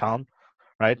Chinatown,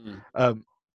 right?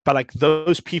 But like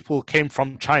those people came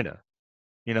from China,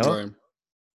 Right.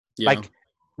 Like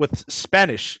with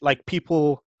Spanish, like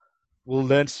people will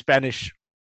learn Spanish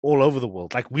all over the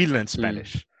world. Like we learn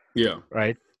Spanish,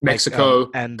 right? Mexico,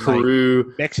 and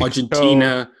Peru, Mexico,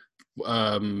 Argentina,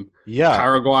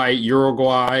 Paraguay,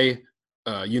 Uruguay,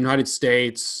 United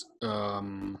States,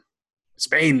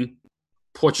 Spain,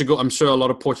 Portugal. I'm sure a lot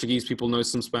of Portuguese people know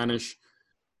some Spanish.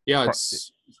 Yeah,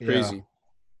 it's crazy.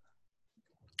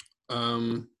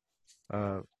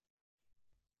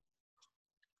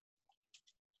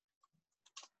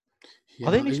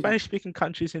 Are there any it- Spanish-speaking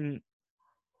countries in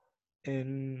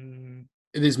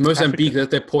There's Mozambique. Africa?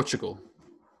 They're Portugal.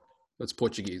 That's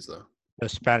Portuguese though. No,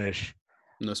 Spanish.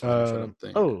 No Spanish, I don't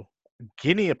think. Oh,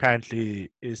 Guinea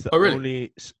apparently is the Oh, really?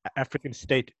 only African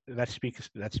state that speaks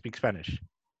Spanish.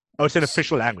 Oh, it's an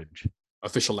official language.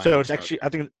 Official language. So it's actually, I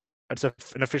think it's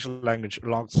an official language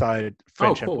alongside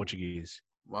French and cool. Portuguese.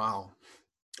 Wow.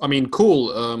 I mean,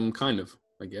 cool. Kind of,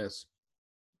 I guess.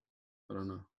 I don't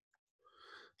know.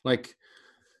 Like,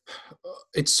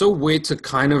 it's so weird to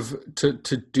kind of to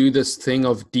do this thing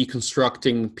of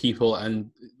deconstructing people and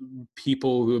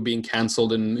people who are being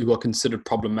cancelled and who are considered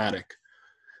problematic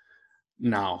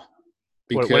now.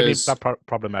 What do you mean Because, by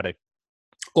problematic?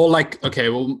 or like, okay,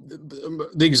 well,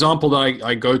 the example that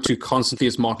I go to constantly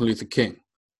is Martin Luther King.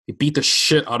 He beat the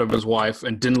shit out of his wife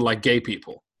and didn't like gay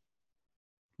people.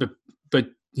 But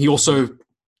he also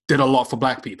did a lot for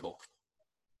black people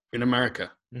in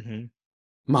America. Mm-hmm.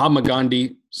 Mahatma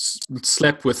Gandhi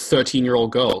slept with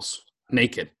 13-year-old girls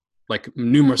naked, like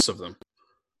numerous of them.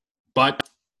 But,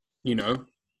 you know,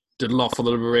 did a lot for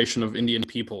the liberation of Indian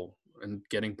people and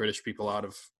getting British people out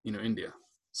of, you know, India.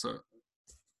 So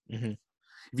Mm-hmm.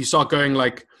 if you start going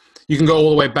like, you can go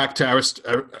all the way back to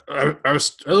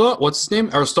what's his name?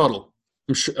 Aristotle.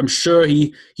 I'm sure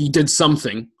he did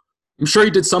something. I'm sure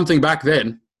he did something back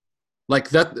then. Like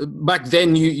that back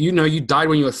then, you know, you died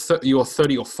when you were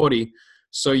 30 or 40.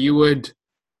 So you would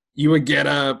get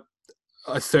a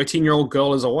 13-year-old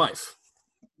girl as a wife.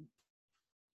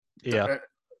 Yeah. You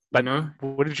But know?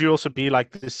 wouldn't you also be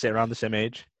like this around the same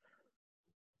age?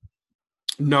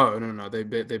 No.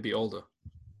 They'd be older.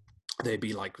 They'd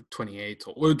be like 28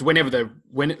 or whenever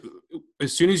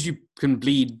as soon as you can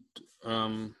bleed,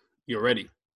 you're ready.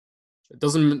 It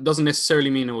doesn't necessarily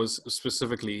mean it was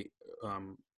specifically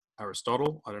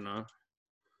Aristotle. I don't know.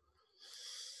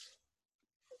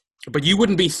 But you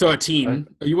wouldn't be 13.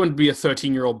 You wouldn't be a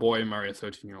 13-year-old boy and marry a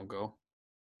 13-year-old girl.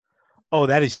 Oh,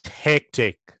 that is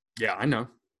hectic. Yeah, I know.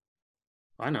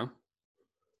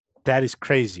 That is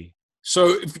crazy.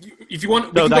 So if you want,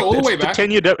 we No, can like go all the way it's back.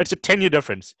 It's a 10-year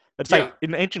difference. It's like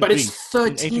in ancient Greece. It's 13.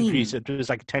 In ancient Greece, it was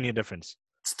like a 10-year difference.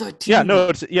 It's 13. Yeah,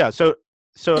 no,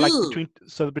 so like Ew.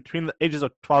 between the ages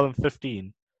of 12 and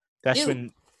 15, that's Ew.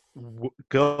 when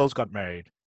girls got married,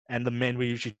 and the men were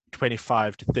usually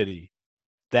 25 to 30.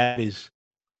 That is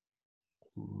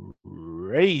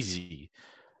crazy.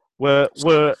 So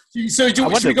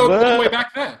should we go all the way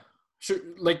back there?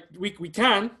 Like we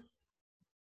can.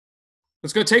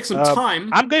 It's going to take some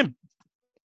time. I'm going.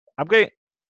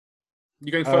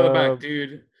 You're going further back,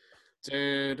 dude.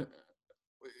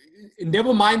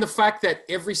 Never mind the fact that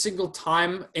every single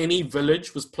time any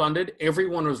village was plundered,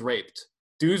 everyone was raped.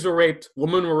 Dudes were raped.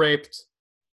 Women were raped.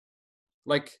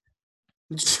 Like,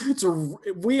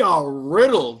 we are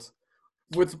riddled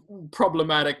with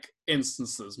problematic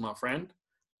instances, my friend.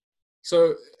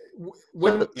 So,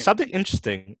 something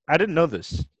interesting, I didn't know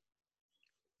this,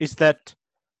 is that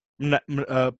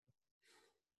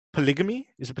polygamy?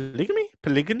 Is it polygamy?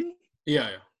 Polygyny? Yeah.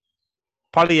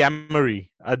 Polyamory.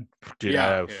 I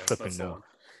Yeah, flipping know.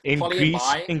 In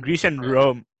Greece and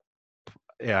Rome.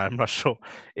 Yeah, I'm not sure.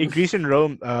 In Greece and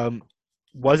Rome,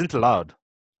 wasn't allowed.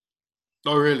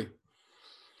 Oh, really?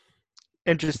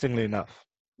 Interestingly enough.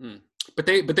 But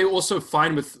they also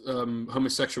fine with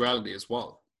homosexuality as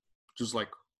well. Just like,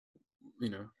 you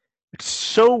know. It's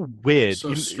so weird. So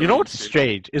you know what's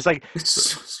strange? It's like it's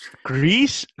so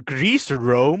strange. Greece,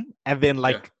 Rome, and then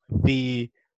like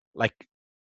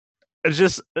it's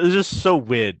just so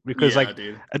weird because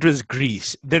dude. It was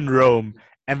Greece, then Rome,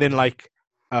 and then like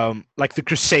the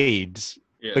Crusades,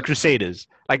 the Crusaders.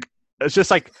 Like it's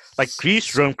just like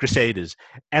Greece, Rome, Crusaders,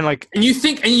 and you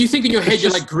think in your head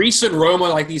you're like Greece and Rome are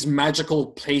like these magical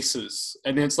places,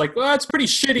 and it's like, well, it's pretty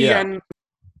shitty, and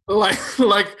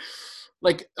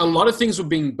like a lot of things were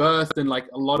being birthed, and like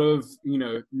a lot of, you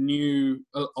know,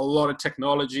 a lot of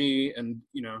technology, and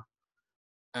you know,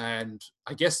 and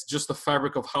I guess just the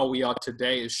fabric of how we are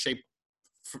today is shaped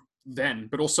then,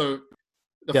 but also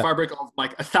the fabric of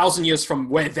like 1,000 years from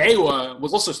where they were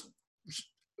was also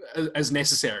as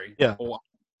necessary. Or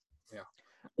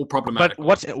problematic.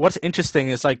 But what's interesting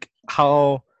is like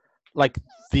how like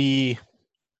the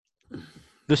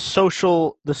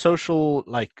social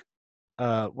like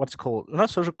what's called, not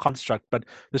social construct, but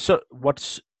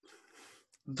what's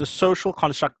the social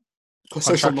construct,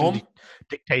 social norm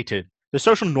dictated. The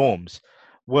social norms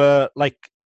were like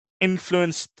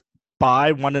influenced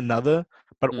by one another,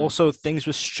 but also things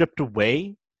were stripped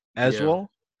away as well.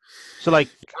 So like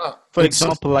for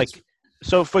example, like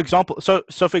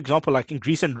in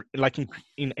Greece and like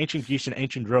in ancient Greece and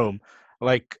ancient Rome,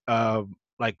 like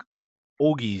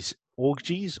orgies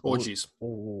orgies Orgies.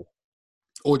 or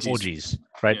Orgies. orgies,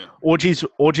 right? Yeah.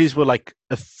 Orgies were like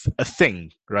a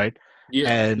thing, right? Yeah.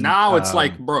 And Now it's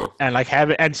like, bro. and like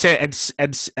having and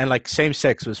like same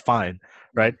sex was fine,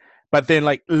 right? But then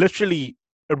like literally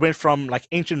it went from like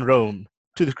ancient Rome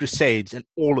to the Crusades, and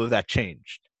all of that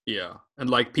changed. Yeah. And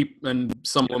like people, and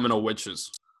some women are witches.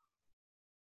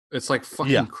 It's like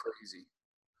fucking Yeah. crazy.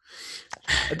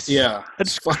 It's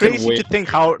It's fucking crazy weird. to think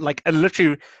how like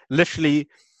literally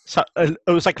it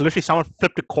was like literally someone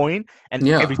flipped a coin and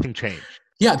Yeah. everything changed.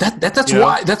 Yeah, that's You know?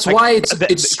 why Like, why it's 'cause,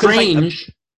 like,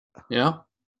 strange. Yeah.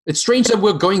 It's strange that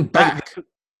we're going back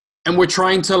and we're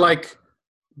trying to like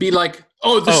be like,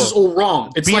 oh, this is all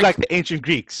wrong. It's be like the ancient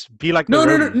Greeks. Be like no,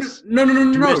 the no, Romans. no, no, no,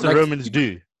 no, Do no. as the Like Romans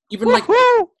do. even like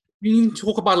Woohoo! you need to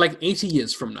talk about like 80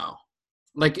 years from now.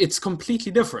 Like it's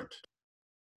completely different.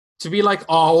 To be like,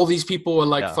 oh, all these people are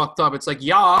like fucked up. It's like,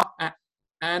 yeah,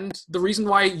 and the reason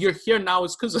why you're here now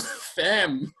is because of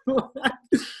them.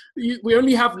 We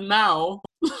only have now.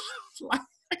 Like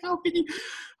how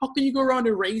can you go around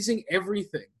erasing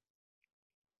everything?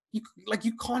 You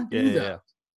can't do that. Yeah.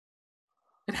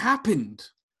 It happened,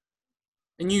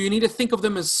 and you need to think of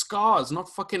them as scars, not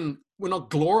fucking. We're not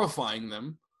glorifying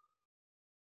them.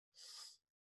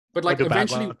 But like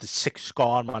eventually, the sick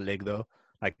scar on my leg though,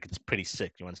 like it's pretty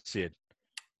sick. You want to see it?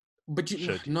 But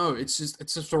no, it's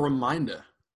just a reminder.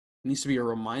 It needs to be a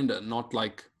reminder, not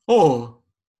like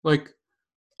like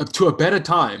to a better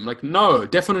time. Like no,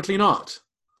 definitely not.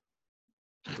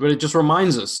 But it just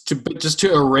reminds us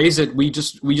to erase it. We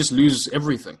just lose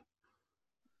everything.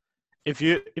 If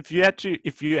you had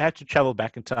to travel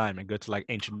back in time and go to like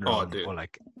ancient Rome or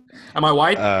like, am I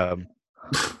white?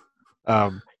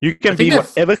 You can be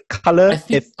whatever color.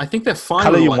 I think they're fine.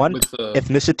 Color you want,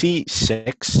 ethnicity,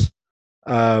 sex.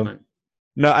 Right.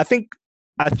 No, I think.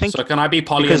 So can I be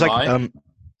poly and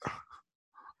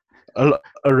bi?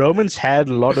 Romans had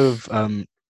a lot of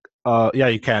yeah,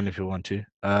 you can if you want to.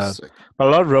 But a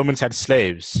lot of Romans had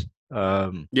slaves.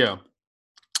 Yeah.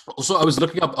 Also, I was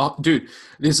looking up, dude.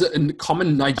 There's a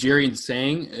common Nigerian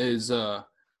saying is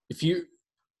if you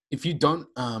don't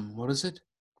what is it?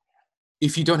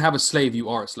 If you don't have a slave, you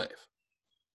are a slave.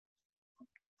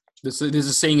 There's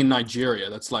a saying in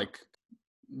Nigeria that's like,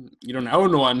 you don't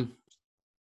own one,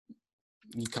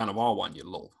 you kind of are one, you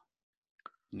little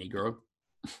Negro.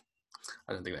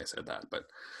 I don't think they said that, but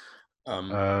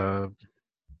I'm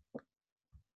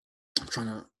trying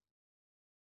to.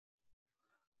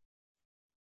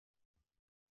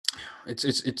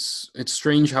 It's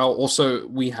strange how also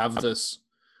we have this.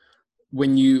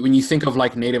 When you think of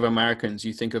like Native Americans,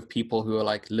 you think of people who are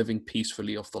like living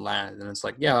peacefully off the land, and it's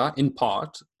like, yeah, in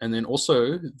part, and then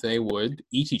also they would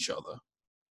eat each other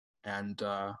and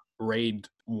raid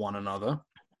one another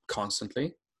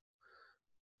constantly.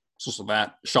 It's also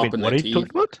that sharpen their teeth. What are you talking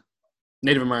about?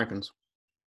 Native Americans.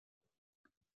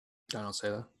 I don't say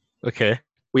that. Okay.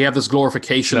 We have this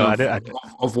glorification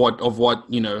of what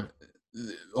you know,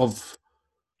 of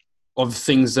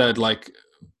things that like.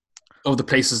 Of the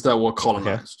places that were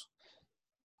colonized.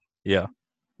 Okay. Yeah.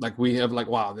 Like we have like,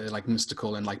 wow, they're like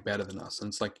mystical and like better than us. And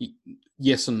it's like,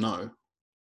 yes and no.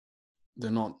 They're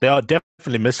not. They are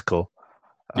definitely mystical.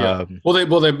 Yeah.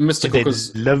 They're mystical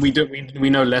because we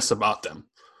know less about them.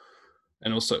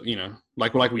 And also, you know,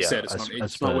 like we said,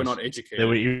 it's not we're not educated. They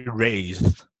were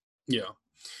erased. Yeah.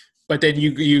 But then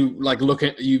you like look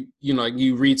at you know,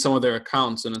 you read some of their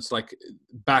accounts and it's like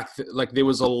like there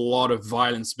was a lot of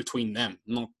violence between them.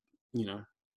 Not, you know,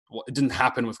 it didn't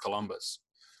happen with Columbus.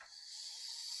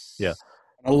 Yeah.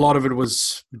 A lot of it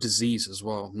was disease as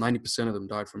well. 90% of them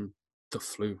died from the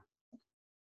flu.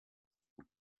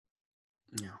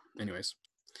 Yeah. Anyways.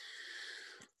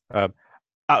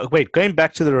 Wait, going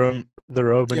back to the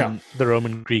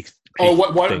Roman Greek. Oh,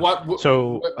 what?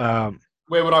 So,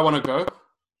 where would I want to go?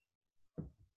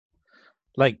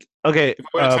 Like, okay,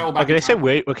 okay, say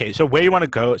where. Okay, so where you want to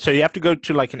go? So you have to go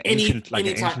to like an ancient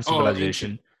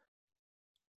civilization.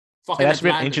 It has to be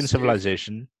an ancient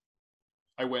civilization.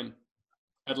 I win.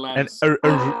 Atlantis. And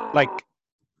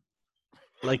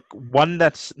like one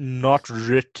that's not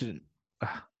written.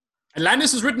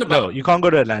 Atlantis is written about. No, you can't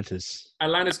go to Atlantis.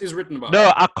 Atlantis is written about.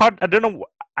 No, I can't. I don't know.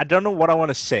 I don't know what I want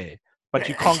to say, but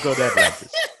you can't go to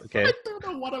Atlantis. Okay. I don't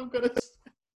know what I'm gonna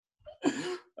say.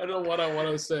 I don't know what I want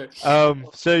to say.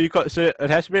 So it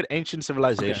has to be an ancient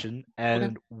civilization,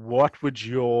 and what would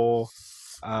your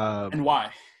and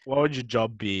why? What would your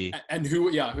job be? And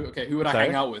who? Yeah, who would I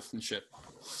hang out with and shit?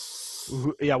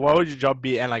 What would your job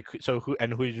be? And like, so who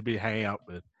would you be hanging out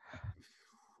with?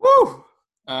 Woo!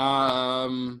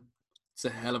 It's a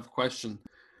hell of a question.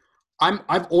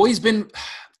 I've always been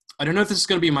I don't know if this is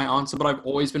going to be my answer, but I've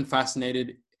always been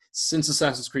fascinated since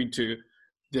Assassin's Creed 2,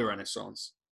 the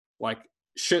Renaissance. Like,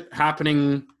 shit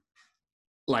happening,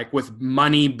 like, with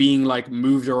money being, like,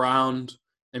 moved around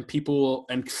and people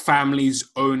and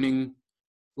families owning,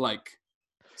 like,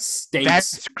 states.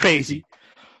 That's crazy.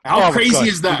 How Oh my crazy gosh,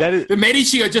 is that? that is- The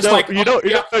Medici are just No, like, you know,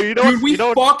 dude, we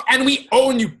fuck and we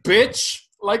own you, bitch.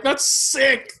 Like, that's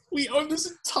sick. We own this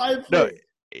entire No, thing.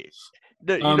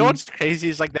 you know what's crazy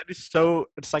is like that is so.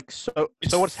 It's like so.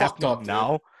 It's So what's fucked happening up, dude.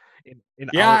 now? In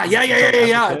Yeah. South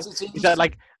Africa It's is that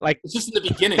like it's just in the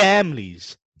beginning.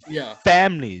 families Yeah.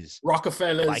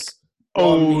 Rockefellers Like,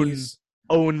 own Romneys,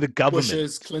 the government.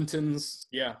 Bushes, Clintons.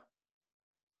 Yeah.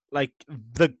 Like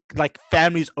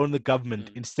families own the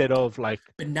government instead of like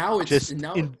But now it's just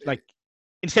now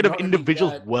instead of not only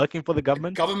individuals that, working for the the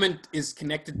government. government is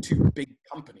connected to big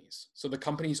companies. So the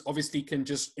companies obviously can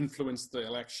just influence the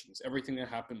elections. Everything that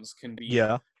happens can be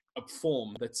Yeah, a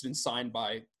form that's been signed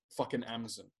by fucking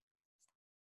Amazon.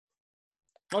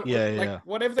 yeah.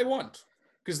 Whatever they want,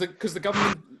 because the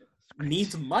government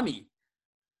needs money,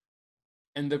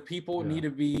 and the people need to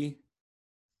be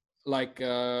like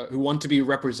who want to be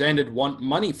represented want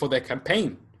money for their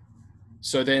campaign.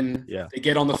 So then they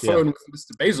get on the phone with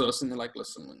Mr. Bezos and they're like,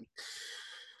 "Listen,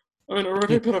 I mean,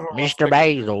 already put it on Mr.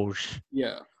 Bezos.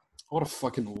 Yeah, what a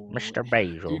fucking Mr.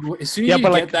 Bezos. Dude, as soon as you but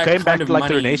get like that going back kind to like of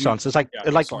the money, Renaissance, it's like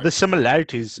sorry. the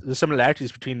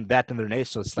similarities between that and the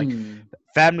Renaissance. Like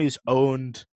families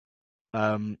owned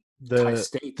Entire the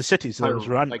states. cities. So it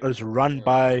was run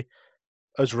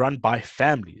by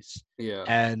families. Yeah,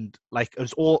 And like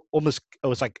it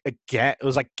was like a gang. It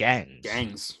was like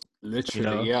gangs.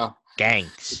 literally, You know?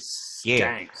 Gangs. It's Yeah.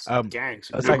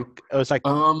 gangs. It was like.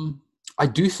 I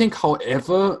do think,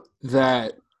 however,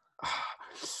 that.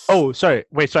 Oh, sorry.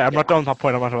 Wait, sorry. I'm not done with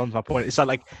my point. It's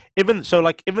like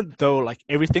even though like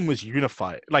everything was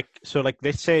unified, like so like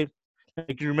let's say,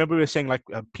 like you remember we were saying like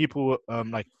people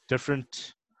like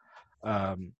different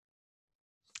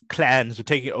clans were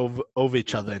taking over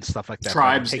each other and stuff like that.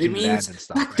 Tribes. Taking It means land and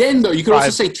stuff. back right? then, though, you could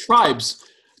also say tribes.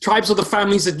 Tribes are the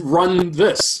families that run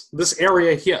this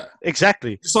area here.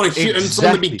 Exactly. It's on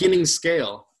the beginning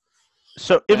scale.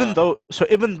 So even though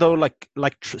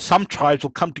some tribes will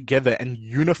come together and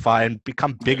unify and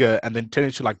become bigger and then turn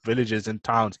into like villages and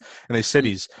towns and their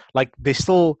cities, like there's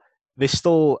still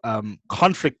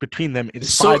conflict between them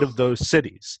inside of those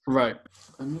cities. Right.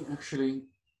 I mean, actually,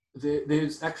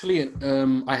 there's actually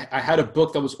I had a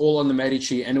book that was all on the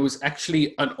Medici, and it was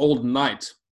actually an old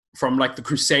knight from like the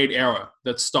Crusade era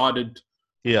that started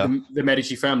the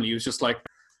Medici family. He was just like,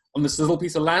 on this little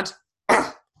piece of land,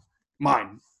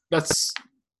 mine. That's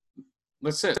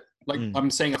it. Like I'm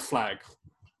saying a flag.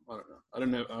 I don't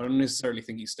know. I don't necessarily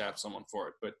think he stabbed someone for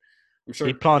it, but I'm sure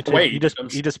he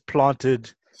just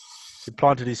planted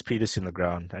his penis in the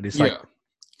ground, and he's like,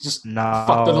 just no,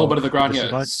 fucked a little bit of the ground here.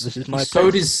 This is my he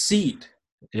sowed his seed.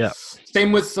 Yeah.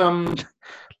 Same with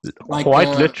like, quite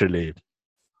literally.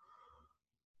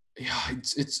 Yeah,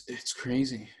 it's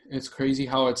crazy. It's crazy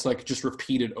how it's like just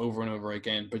repeated over and over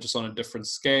again, but just on a different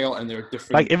scale, and there are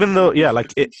different. Like even though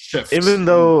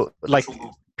like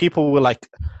people were like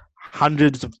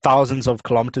hundreds of thousands of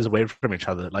kilometers away from each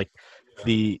other, like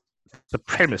the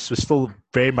premise was still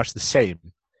very much the same.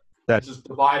 That just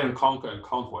divide and conquer and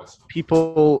conquest.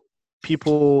 People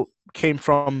came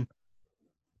from,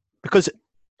 because it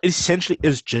essentially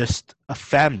is just a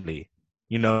family,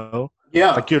 you know.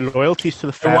 Yeah. Like your loyalties to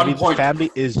the family. The family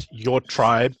is your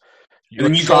tribe. And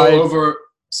then you go over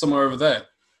somewhere over there.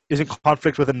 Is in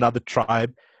conflict with another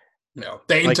tribe. No,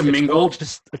 they intermingle.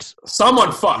 Someone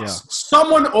fucks. Yeah.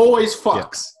 Someone always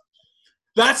fucks.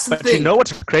 Yeah. That's the thing. You know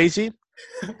what's crazy?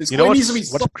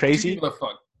 What's crazy?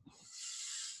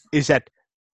 Is that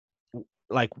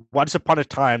like once upon a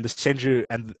time the Senju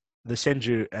and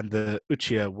the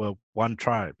Uchiha were one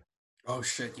tribe. Oh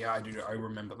shit! Yeah, I do. I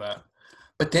remember that.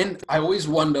 But then I always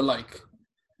wonder, like,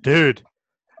 dude.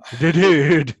 Oh,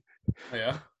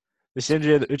 yeah. The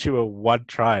Senju and the Uchiha were one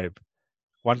tribe,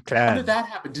 one clan. How did that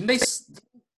happen? Did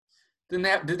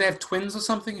they have twins or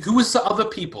something? Who was the other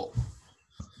people?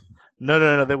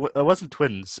 No. There wasn't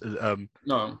twins.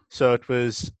 No. So it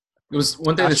was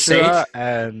one day the sage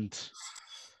and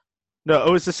no,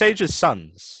 it was the sage's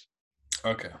sons.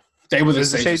 Okay, they were the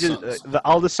sage's sons. The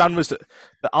eldest son was the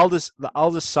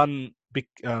eldest son.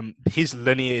 His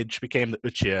lineage became the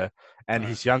Uchiha, and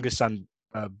his youngest son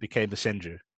became the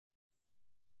Senju.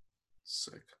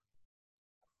 Sick.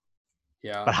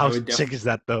 Yeah. But how sick is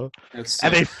that, though? And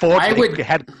they fought. I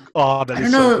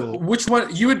don't know cool. Which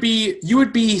one you would be. You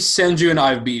would be Senju, and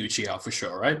I would be Uchiha for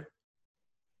sure, right?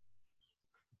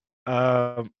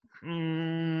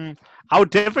 I would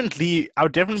definitely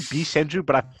be Senju,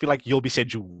 but I feel like you'll be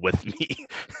Senju with me.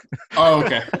 Oh,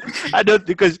 okay. I don't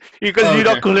because Oh, you're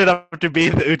not okay. cool enough to be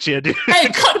in the Uchiha, dude. Hey,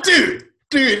 cut,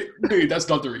 dude. That's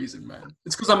not the reason, man.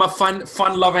 It's because I'm a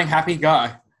fun-loving, happy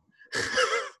guy.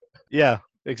 Yeah,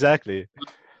 exactly.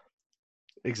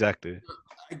 Exactly.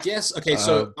 I guess. Okay,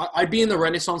 so I'd be in the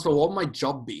Renaissance, but what would my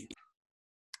job be?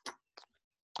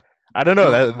 I don't know.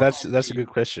 You know, That's a good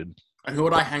question. and who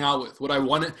would I hang out with? Would I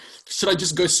want to? Should I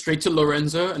just go straight to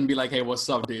Lorenzo and be like, "Hey, what's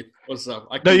up, dude? What's up?"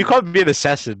 No, you can't be an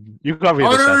assassin. You can't be an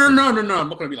Oh assassin. no! I'm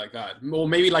not gonna be like that. Or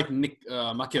maybe like Nick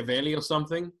Machiavelli or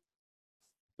something.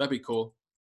 That'd be cool.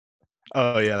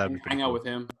 Oh yeah, that'd be pretty Hang out cool. with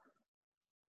him.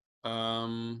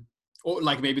 Or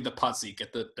like maybe the Patsy,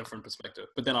 get the different perspective.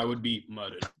 But then I would be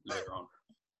murdered later on.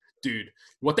 Dude,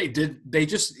 what they did, they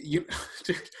just dude,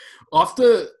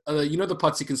 after you know the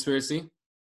Patsy conspiracy,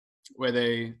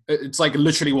 where it's like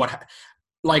literally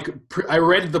I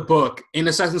read the book in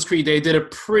Assassin's Creed. They did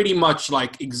it pretty much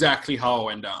like exactly how it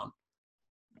went down.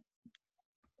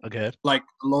 Okay. Like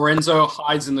Lorenzo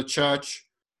hides in the church.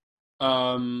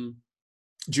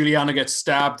 Juliana gets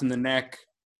stabbed in the neck.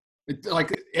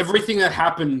 Like everything that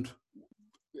happened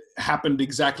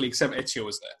exactly, except Ezio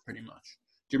was there, pretty much.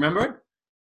 Do you remember it?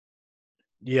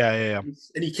 Yeah.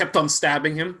 And he kept on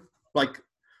stabbing him. Like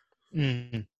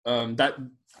that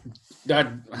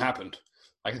happened.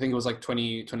 I think it was like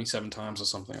 27 times or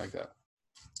something like that.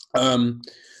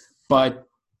 But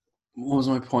what was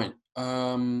my point?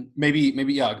 Maybe.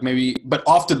 But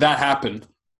after that happened,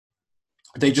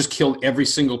 they just killed every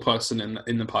single person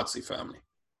in the Pazzi family.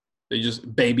 They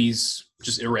just babies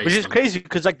just erased. Which is them. crazy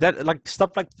because like that, like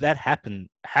stuff like that happened.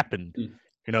 You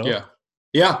know.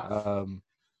 Yeah.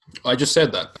 I just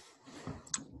said that.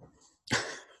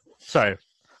 Sorry.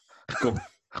 Cool.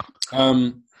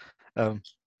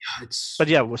 But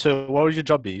yeah, so what would your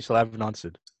job be? You still haven't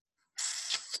answered.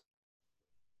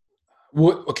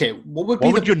 What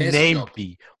would your name job?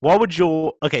 be? What would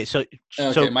your so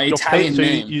my Italian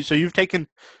name? You've taken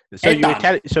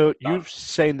you've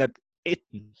saying that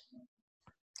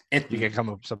you can come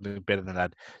up with something better than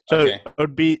that. So okay. it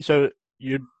would be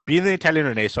you'd be in the Italian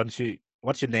Renaissance.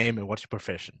 What's your name and what's your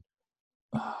profession?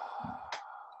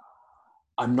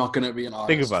 I'm not gonna be an artist.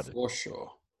 Think about it for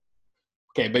sure.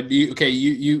 Okay, but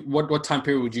you what time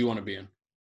period would you want to be in?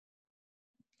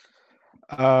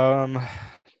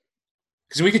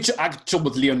 Because I could chill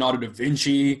with Leonardo da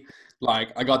Vinci.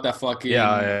 Like I got that fucking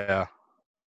yeah.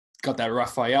 Got that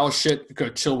Raphael shit. Go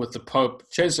chill with the Pope.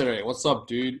 Cesare, what's up,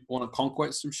 dude? Want to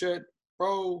conquest some shit,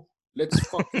 bro? Let's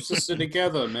fuck your sister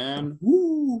together, man.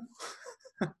 Woo!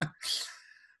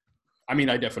 I mean,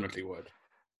 I definitely would.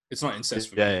 It's not incest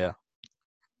for me. Yeah.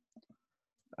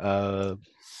 I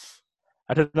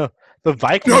don't know. The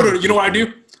Viking. No. You know what I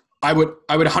do? I would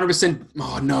 100%.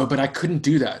 Oh no, but I couldn't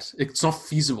do that. It's not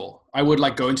feasible. I would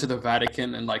like go into the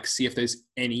Vatican and like see if there's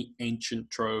any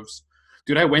ancient troves.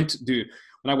 Dude, when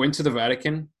I went to the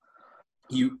Vatican,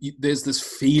 there's this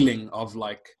feeling of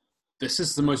like this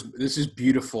is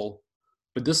beautiful,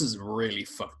 but this is really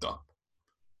fucked up.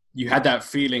 You had that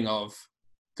feeling of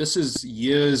this is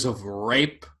years of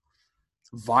rape,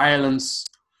 violence,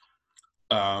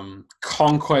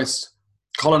 conquest,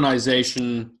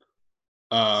 colonization,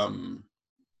 I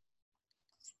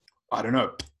don't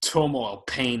know, turmoil,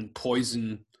 pain,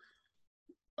 poison,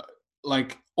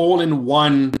 like all in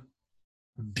one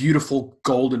beautiful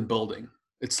golden building.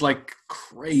 It's like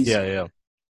crazy. Yeah.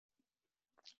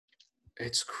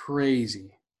 It's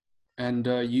crazy. And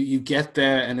you get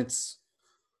there and it's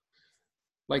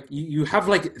like you have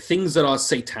like things that are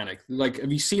satanic. Like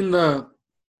have you seen I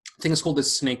think it's called the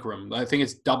Snake Room. I think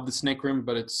it's dubbed the Snake Room,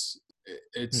 but it's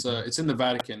in the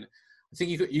Vatican. I think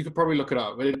you could probably look it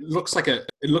up, but it looks like a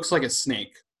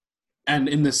snake, and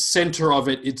in the center of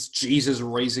it, it's Jesus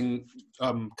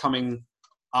coming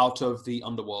out of the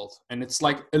underworld, and it's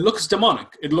like it looks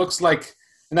demonic. It looks like,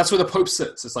 and that's where the Pope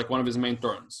sits. It's like one of his main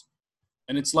thrones,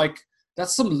 and it's like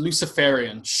that's some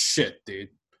Luciferian shit, dude.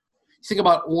 You think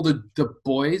about all the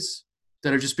boys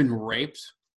that have just been raped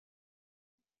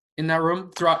in that room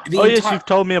throughout the yes, you've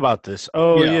told me about this.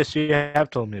 Yes, you have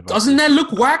told me about Doesn't that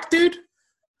look whack, dude?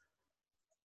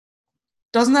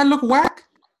 Doesn't that look whack?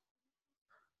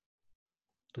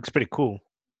 Looks pretty cool.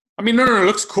 I mean, no, it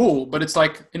looks cool, but it's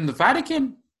like in the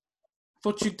Vatican.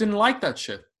 Thought you didn't like that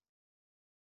shit.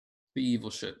 The evil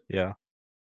shit. Yeah.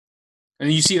 And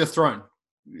you see the throne.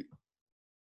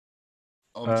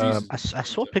 I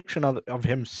saw a picture of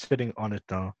him sitting on it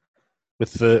now.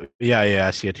 With the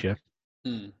I see it here.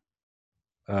 It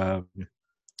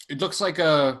looks like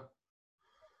a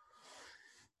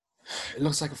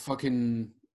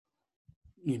fucking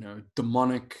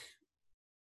demonic,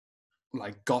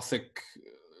 like gothic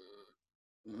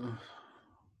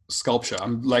sculpture.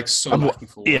 I'm like so lacking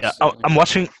for words. I'm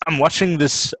watching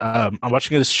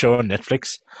this show on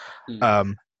Netflix,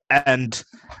 Mm. and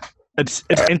it's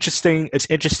interesting. It's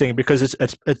interesting because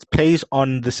it plays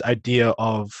on this idea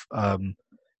of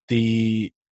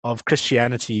the of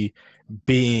Christianity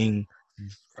being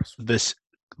this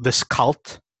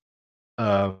cult,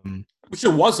 Which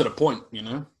it was at a point,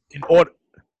 in order.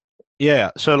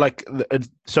 Yeah, so like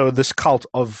so this cult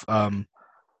of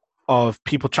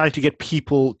people trying to get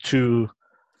people to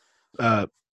uh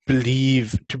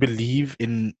believe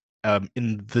in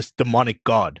this demonic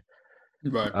god,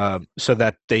 Right. so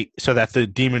that the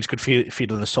demons could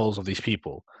feed on the souls of these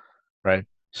people, right?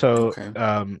 So Okay.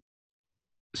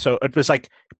 so it was like,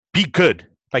 be good,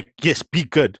 like, yes, be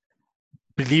good,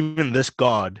 believe in this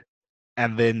god,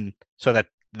 and then so that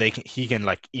he can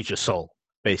like eat your soul,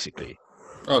 basically.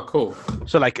 Oh, cool.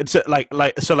 So like it's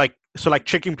like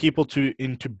tricking people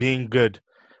into being good,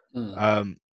 Mm.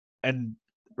 um and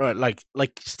right, like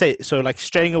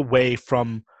straying away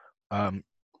from um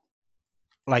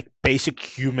like basic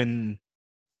human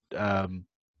um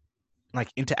like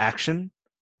interaction,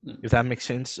 Mm. if that makes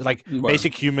sense, like Right.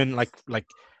 basic human, like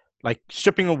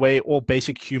stripping away all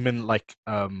basic human, like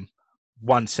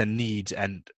wants and needs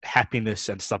and happiness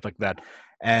and stuff like that,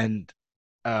 and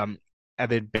um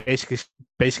then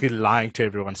basically lying to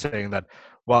everyone, saying that,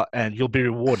 well, and you'll be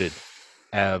rewarded,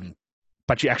 um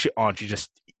but you actually aren't.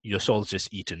 Your soul's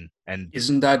just eaten, and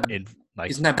Isn't that in like,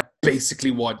 isn't that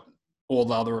basically what all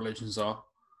the other religions are?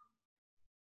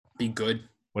 Be good.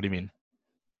 what do you mean?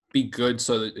 Be good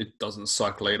so that it doesn't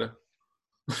suck later.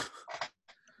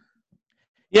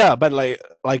 Yeah, but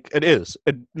like it is.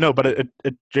 But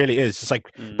it really is. It's like,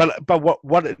 Mm. but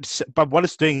what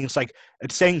it's doing is like,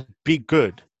 it's saying be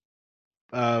good,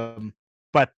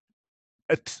 but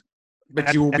it's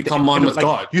But you will at the become one end of, with like,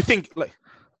 God. you think like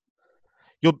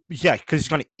yeah, because he's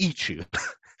gonna eat you.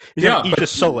 He's gonna Yeah, eat your but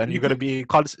soul, and you you're gonna can. be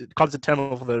constant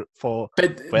eternal But I'm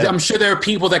forever. sure there are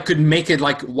people that could make it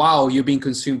like, wow, you're being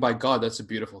consumed by God. That's a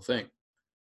beautiful thing.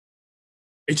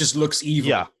 It just looks Yeah,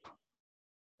 evil.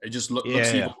 It just looks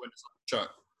yeah, evil when it's on the show.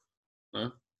 Huh?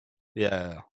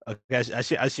 yeah. Okay,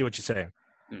 I see what you're saying.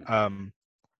 Mm. Um,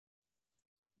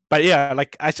 but yeah,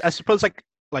 like I suppose, like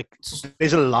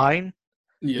there's a line,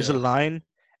 there's a Yeah. line,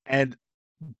 and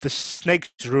the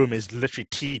snake's room is literally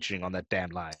teaching on that damn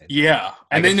line. Yeah.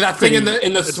 And Like, then that thing in the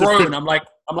it's a throne, pretty, I'm like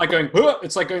going, huh!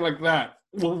 It's like going like that.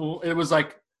 It was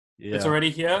like it's yeah,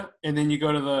 already here, and then you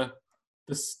go to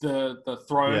the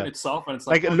throne yeah. itself, and it's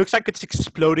like, Like, it oh, looks like it's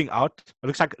exploding out. It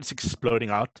looks like it's exploding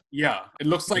out. yeah. It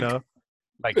looks You know,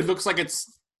 like, like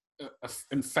it's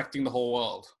infecting the whole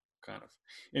world, kind of.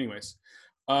 Anyways,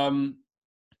 um,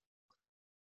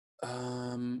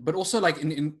 but also like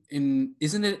in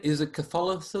is it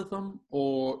Catholicism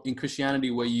or in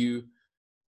Christianity where you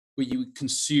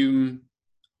consume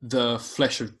the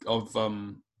flesh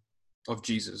of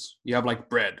Jesus? You have like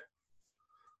bread.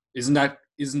 Isn't that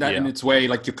in yeah, its way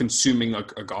like you're consuming a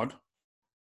god?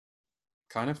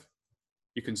 Kind of.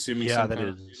 You're consuming yeah, some that kind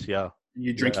of. is, yeah,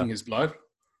 You're yeah. drinking his blood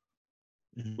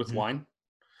with Hmm. wine.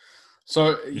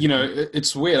 So Hmm.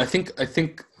 it's weird. I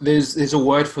think there's a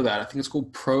word for that. I think it's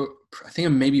called I think it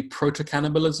may be proto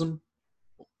cannibalism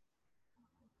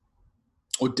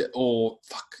or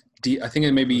fuck. I think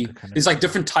it may be. There's like Proto-cannibalism.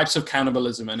 different types of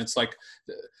cannibalism, and it's like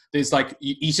there's like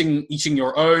eating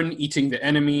your own, eating the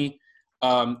enemy,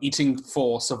 eating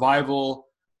for survival,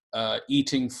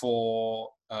 eating for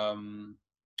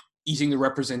eating the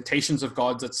representations of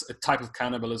gods. That's a type of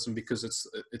cannibalism because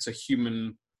it's a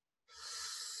human.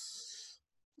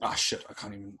 Ah, shit! I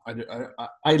can't even.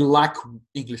 I lack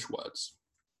English words.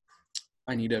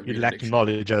 I need to You read a lack dictionary.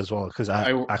 knowledge as well, because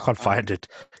I can't I find it.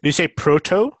 You say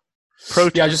proto?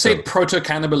 yeah, just say Proto. proto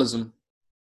cannibalism.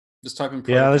 Just type in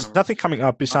proto Yeah, there's cannibalism. nothing coming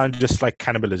up besides Nothing. just like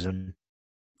cannibalism.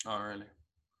 Oh, really?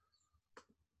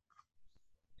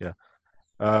 Yeah.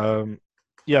 Um,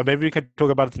 yeah, maybe we can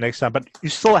talk about it next time. But you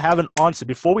still have an answer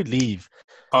before we leave.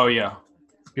 Oh, yeah.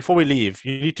 Before we leave,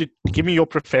 you need to give me your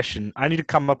profession. I need to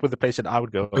come up with a place that I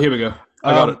would go. Oh, here we go.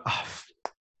 I got it. Um,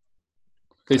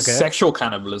 There's okay. sexual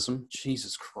cannibalism.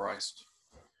 Jesus Christ.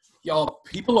 Y'all,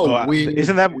 people Oh, are weird.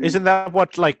 isn't that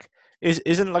what, like,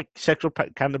 isn't like sexual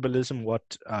cannibalism what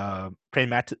praying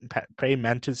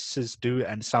mantises do,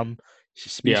 and some Yeah.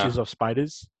 species of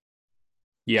spiders?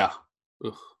 Yeah.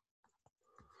 Ugh.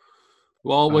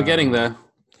 Well, we're getting Um, there.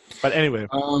 but anyway,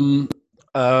 Um,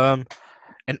 um,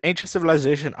 an ancient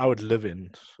civilization I would live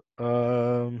in.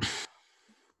 Um,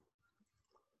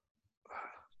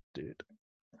 dude,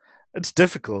 it's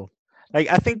difficult. Like,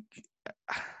 I think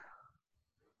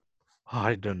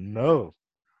I don't know.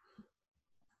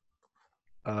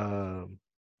 Um,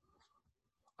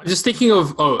 I'm just thinking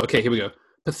of. Oh, okay. Here we go.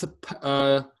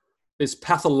 There's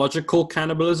pathological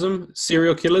cannibalism,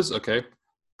 serial killers. Okay.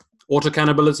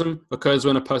 Autocannibalism occurs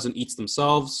when a person eats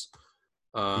themselves.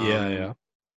 yeah.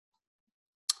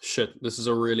 Shit, this is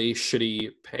a really shitty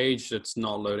page that's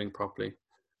not loading properly.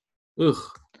 Ugh.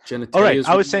 Genitalia. All right,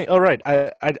 I was saying. All right,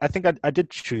 I think I did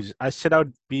choose. I said I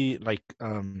would be like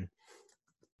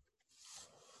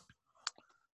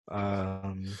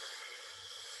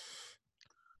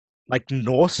like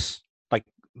Norse, like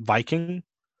Viking.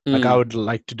 Like I would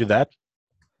like to do that.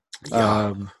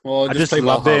 Yeah. Well, I just play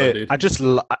love Valhalla, it. dude. I just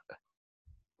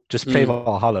play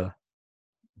Valhalla.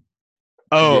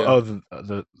 Oh,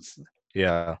 the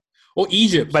yeah. Or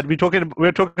Egypt. But we're talking.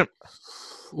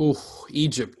 Oh,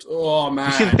 Egypt. Oh man.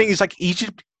 You see, the thing is, like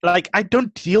Egypt. Like I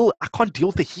can't deal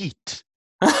with the heat.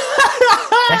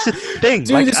 That's the thing.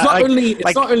 Dude, like, it's not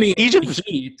only Egypt is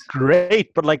heat.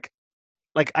 Great, but like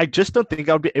I just don't think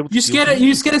I would be able to. You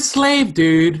just get a slave,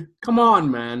 dude. Come on,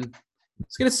 man.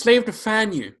 Just get a slave to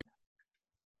fan you.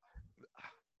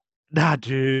 Nah,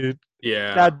 dude.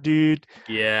 Yeah. Nah, dude.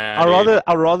 Yeah. I'd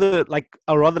rather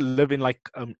live in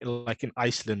in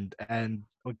Iceland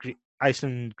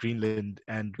Iceland, Greenland,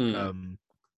 and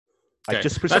Okay.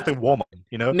 just put something warm on,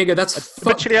 you know. Nigga, that's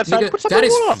chilly outside. Nigga, that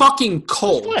is fucking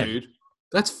cold, dude.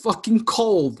 That's fucking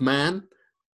cold, man.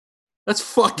 That's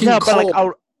fucking cold. But like,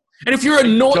 and if you're a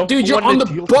North, dude, you're on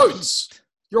the boats.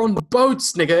 You're on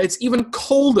boats, nigga. It's even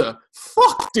colder.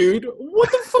 Fuck, dude.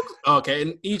 What the fuck? Okay,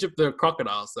 in Egypt there are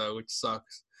crocodiles though, which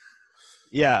sucks.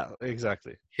 Yeah,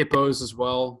 exactly. Hippos as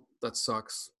well. That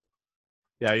sucks.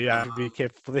 Yeah, you have to be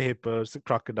careful for the hippos, the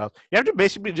crocodiles. You have to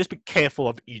basically just be careful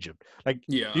of Egypt. Like,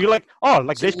 you're like,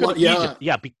 let's go to Egypt.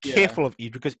 Yeah, be careful of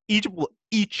Egypt because Egypt will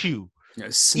eat you. Yeah,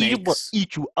 snakes. Egypt will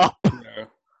eat you up. Yeah.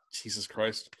 Jesus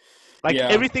Christ. Like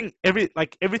everything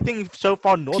so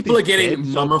far north. People are getting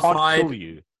mummified. So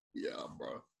you. Yeah,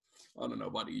 bro. I don't know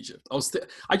about Egypt.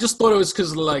 I just thought it was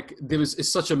because like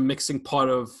it's such a mixing pot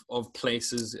of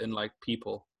places and like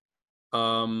people,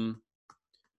 and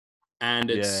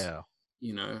it's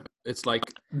you know it's like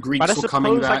Greeks were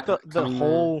coming back. Like the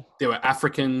whole there were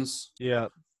Africans. Yeah,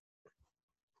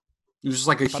 it was just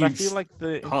like a huge. I feel like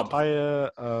the hub. Entire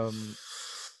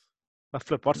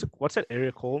Flip. What's that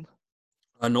area called?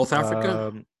 North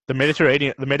Africa. The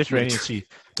Mediterranean Sea.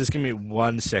 Just give me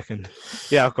 1 second.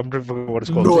 Yeah, I'll come to what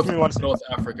it's called. North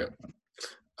Africa.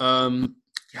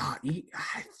 Yeah,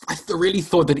 I really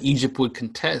thought that Egypt would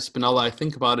contest, but now that I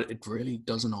think about it, it really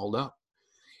doesn't hold up.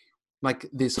 Like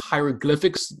there's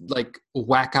hieroglyphics, like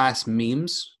whack ass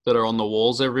memes that are on the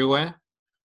walls everywhere,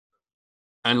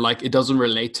 and like it doesn't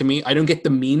relate to me. I don't get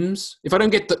the memes. If I'm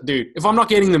not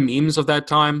getting the memes of that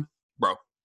time, bro,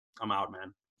 I'm out,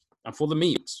 man. I'm for the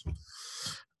memes.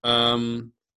 There's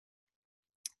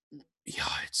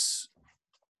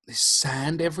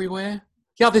sand everywhere.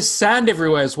 Yeah, there's sand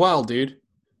everywhere as well, dude.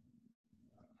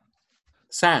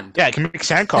 Sand. Yeah, you can make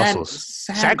sandcastles.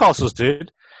 Sandcastles,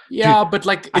 dude. Yeah, but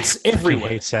like it's everywhere. I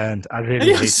hate sand. I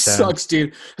really hate sand. It sucks,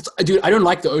 dude. Dude, I don't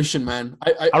like the ocean, man.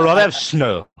 I'd rather have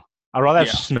snow. I'd rather have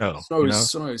snow.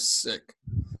 Snow is sick.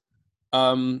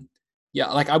 Yeah,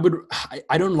 like I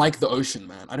don't like the ocean,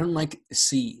 man. I don't like the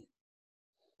sea.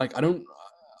 Like I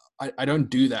don't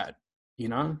do that, you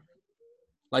know?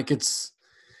 Like it's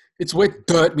where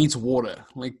dirt meets water.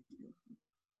 Like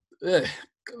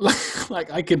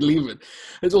like I could leave it.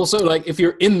 It's also like if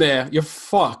you're in there, you're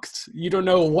fucked. You don't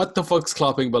know what the fuck's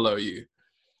clopping below you.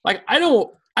 Like I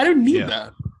don't need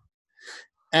that.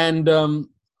 And I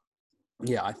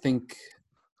think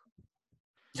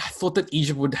I thought that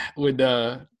Egypt would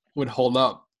hold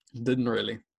up. It didn't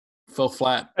really. Fell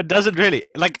flat. It doesn't really.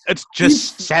 Like it's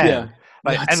just sand. Yeah.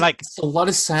 Like it's a lot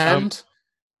of sand.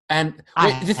 And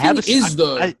the thing is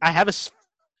though, I have a.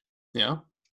 Yeah.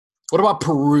 What about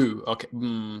Peru? Okay,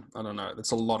 I don't know.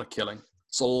 That's a lot of killing.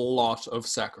 It's a lot of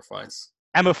sacrifice.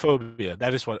 Amophobia.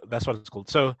 That's what it's called.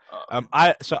 So,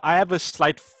 I have a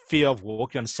slight fear of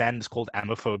walking on sand. It's called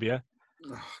amophobia.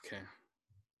 Okay.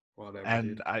 Whatever.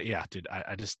 And dude.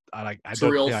 I don't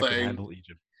real think I thing. can handle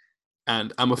Egypt.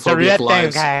 And amophobic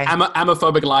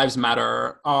lives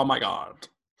matter. Oh my god.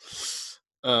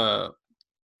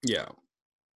 Yeah.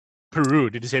 Peru.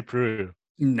 Did you say Peru?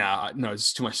 Nah, no,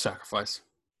 it's too much sacrifice.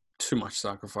 Too much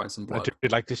sacrifice and blood.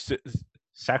 Like this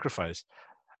sacrifice.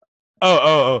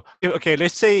 Oh. Okay,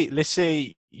 let's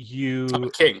say you. I'm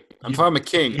a king. If I'm a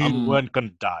king, you weren't gonna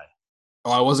die.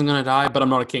 Oh, I wasn't gonna die, but I'm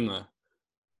not a king though.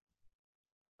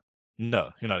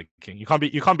 No, you're not a king. You can't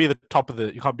be at the top of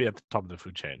the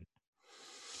food chain.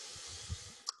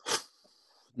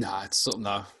 Nah,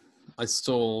 no. I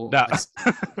still.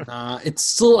 Nah. It's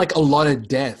still like a lot of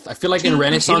death. I feel like in Too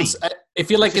Renaissance. hilly. I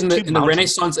feel like It's in just the too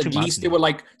Renaissance, at too least they mountainy. were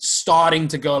like starting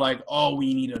to go like, oh,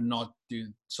 we need to not do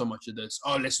so much of this.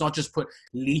 Oh, let's not just put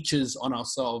leeches on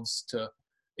ourselves to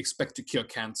expect to cure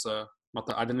cancer. Not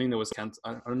that I didn't think there was cancer.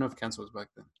 I don't know if cancer was back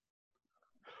then.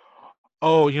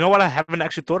 Oh, you know what I haven't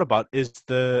actually thought about is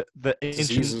the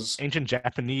Diseases. ancient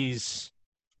Japanese.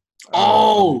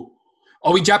 Oh,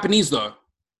 are we Japanese though?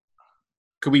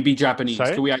 Could we be Japanese?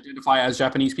 Sorry? Could we identify as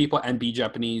Japanese people and be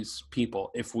Japanese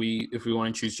people if we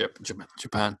want to choose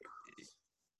Japan?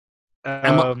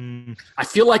 I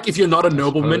feel like if you're not a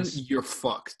nobleman, suppose. you're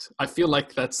fucked. I feel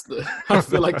like that's the. I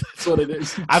feel like that's what it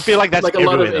is. I feel like that's Like a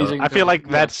lot of everywhere, though. Asian I feel like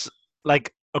countries, yeah. that's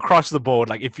like across the board.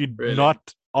 Like if you're Really?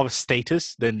 not of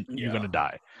status, then you're Yeah. gonna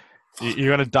die.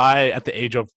 You're gonna die at the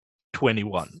age of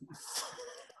 21.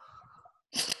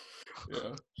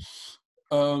 Yeah.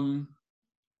 I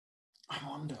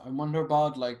wonder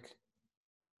about like.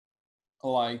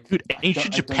 Dude, I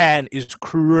ancient don't- Japan is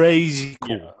crazy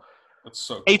cool. Yeah, that's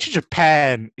so cool. Ancient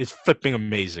Japan is flipping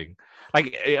amazing.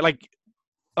 Flip.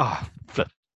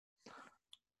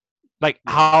 Like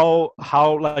Yeah.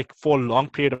 how like for a long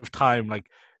period of time, like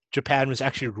Japan was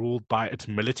actually ruled by its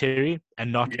military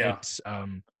and not Yeah. its feel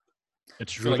like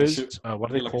it rulers. should-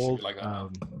 What are I they feel like it should called? be like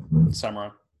that. Samurai.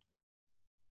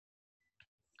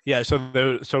 Yeah, so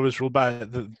it was ruled by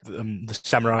the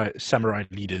samurai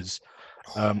leaders.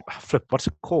 Flip, what's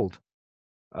it called?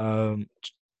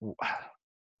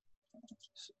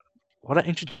 What are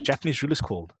ancient Japanese rulers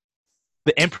called?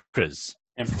 The emperors.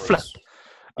 Emperors.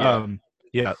 Yeah.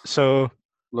 Yeah. So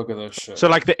Look at this shit.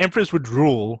 like the emperors would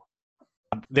rule,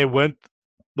 they weren't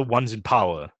the ones in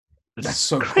power. It's That's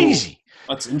so crazy.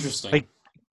 cool. That's interesting. Like-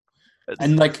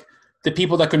 and like the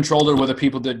people that controlled it were the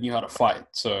people that knew how to fight.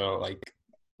 So like,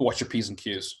 watch your P's and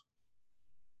Q's.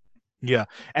 Yeah,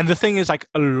 and the thing is, like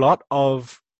a lot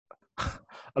of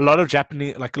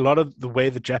Japanese, like a lot of the way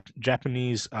the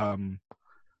Japanese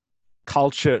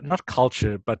culture, not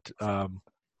culture, but a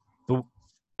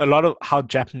lot of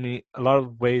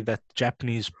the way that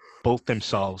Japanese built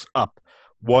themselves up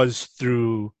was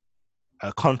through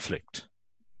conflict.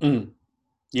 Mm.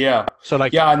 Yeah. So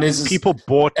like Yeah. And there's people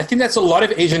bought. I think that's a lot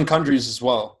of Asian countries as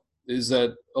well. Is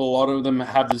that a lot of them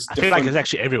have this I feel like it's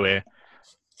actually everywhere.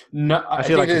 No, I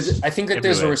feel think like it's I think that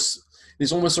there's everywhere.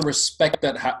 there's almost a respect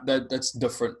that's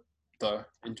different though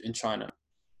in China,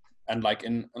 and like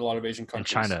in a lot of Asian In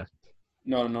countries. China,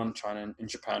 No, not in China. In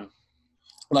Japan,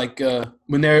 like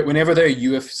whenever there are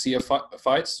UFC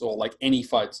fights or like any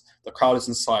fights, the crowd is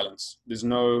in silence. There's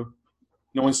no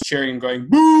one's cheering and going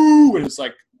boo, and it's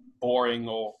like boring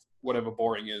or whatever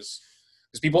boring is.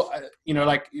 Because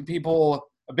people,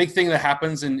 a big thing that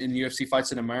happens in UFC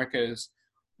fights in America is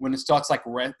when it starts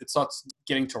it starts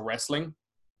getting to wrestling,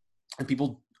 and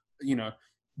people,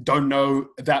 don't know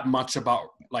that much about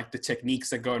like the techniques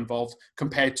that go involved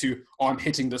compared to, oh, I'm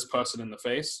hitting this person in the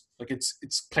face. Like it's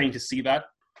plain to see that,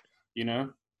 Yeah.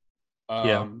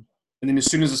 And then as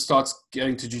soon as it starts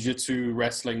getting to jiu-jitsu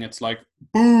wrestling, it's like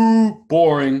boo,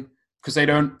 boring,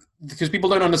 because people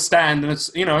don't understand, and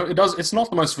it's not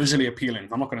the most visually appealing.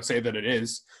 I'm not going to say that it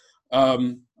is,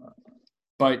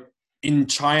 but in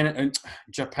China and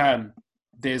Japan,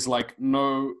 there's like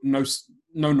no noise.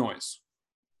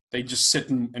 They just sit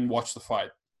and watch the fight.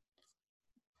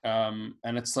 And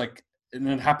it's like, and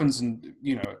it happens in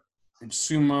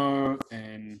sumo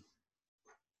and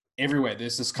everywhere.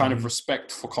 There's this kind of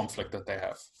respect for conflict that they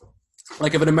have.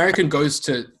 Like if an American goes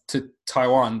to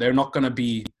Taiwan, they're not going to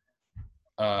be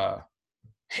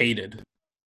hated.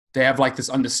 They have like this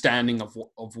understanding of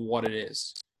what it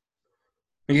is.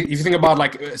 If you think about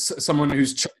like someone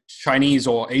who's Chinese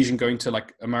or Asian going to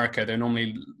like America, they're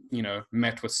normally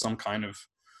met with some kind of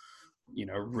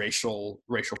racial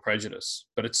prejudice,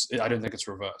 but I don't think it's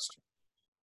reversed.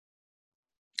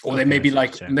 Or they may be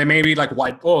like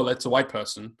white. Oh, that's a white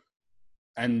person,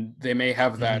 and they may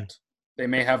have that. They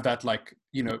may have that like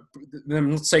I'm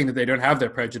not saying that they don't have their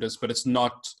prejudice, but it's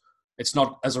not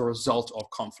as a result of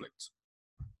conflict.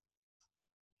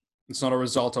 It's not a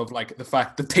result of like the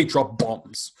fact that they drop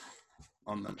bombs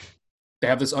on them. They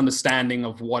have this understanding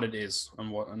of what it is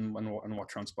and what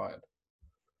transpired,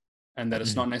 and that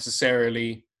it's not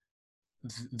necessarily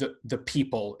the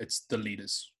people; it's the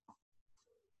leaders.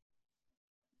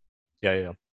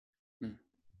 Yeah.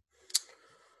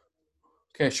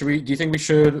 Okay, do you think we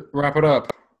should wrap it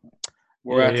up?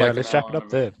 Let's wrap it up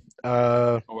there.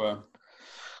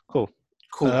 Cool.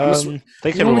 Thanks You know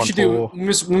everyone what we should do?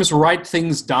 for. We must write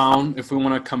things down if we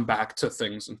want to come back to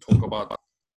things and talk about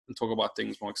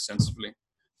things more extensively.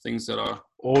 Things that are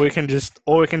Or we can just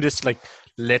like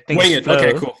let things wing it. flow.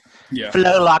 Okay, cool. Yeah.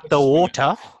 flow like the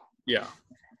water. Yeah.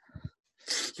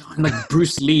 And like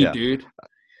Bruce Lee, Yeah. dude.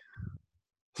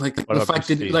 Like What the about fact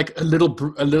Bruce that Lee? like a little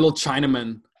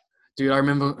Chinaman, dude. I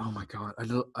remember. Oh my god,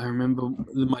 I remember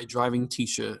my driving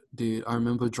teacher, dude. I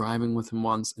remember driving with him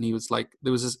once, and he was like,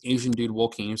 there was this Asian dude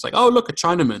walking. He was like, "Oh, look, a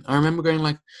Chinaman." I remember going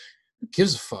like, "Who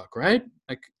gives a fuck, right?"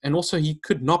 Like, and also he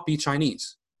could not be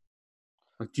Chinese.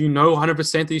 Like, do you know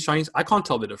 100% that he's Chinese? I can't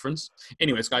tell the difference.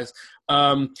 Anyways, guys,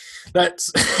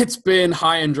 that's it's been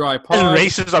High and Dry And Pod.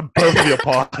 races are both of your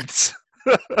parts.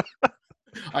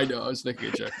 I know, I was making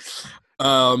a joke.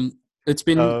 It's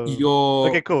been your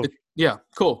Okay, cool. yeah,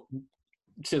 cool.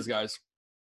 Cheers, guys.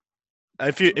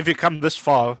 If you come this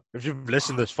far, if you've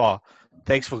listened this far,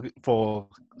 thanks for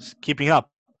keeping up.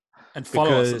 And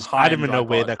follow us Because at I High didn't and even Dry know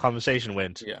where Pod. that conversation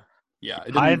went. Yeah, yeah.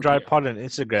 It High and didn't- Dry yeah. Pod on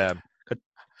Instagram.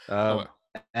 Oh,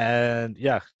 And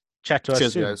yeah, chat to us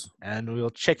cheers, soon. guys. And we'll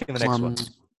check in the next one.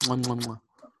 Mwah, mwah, mwah.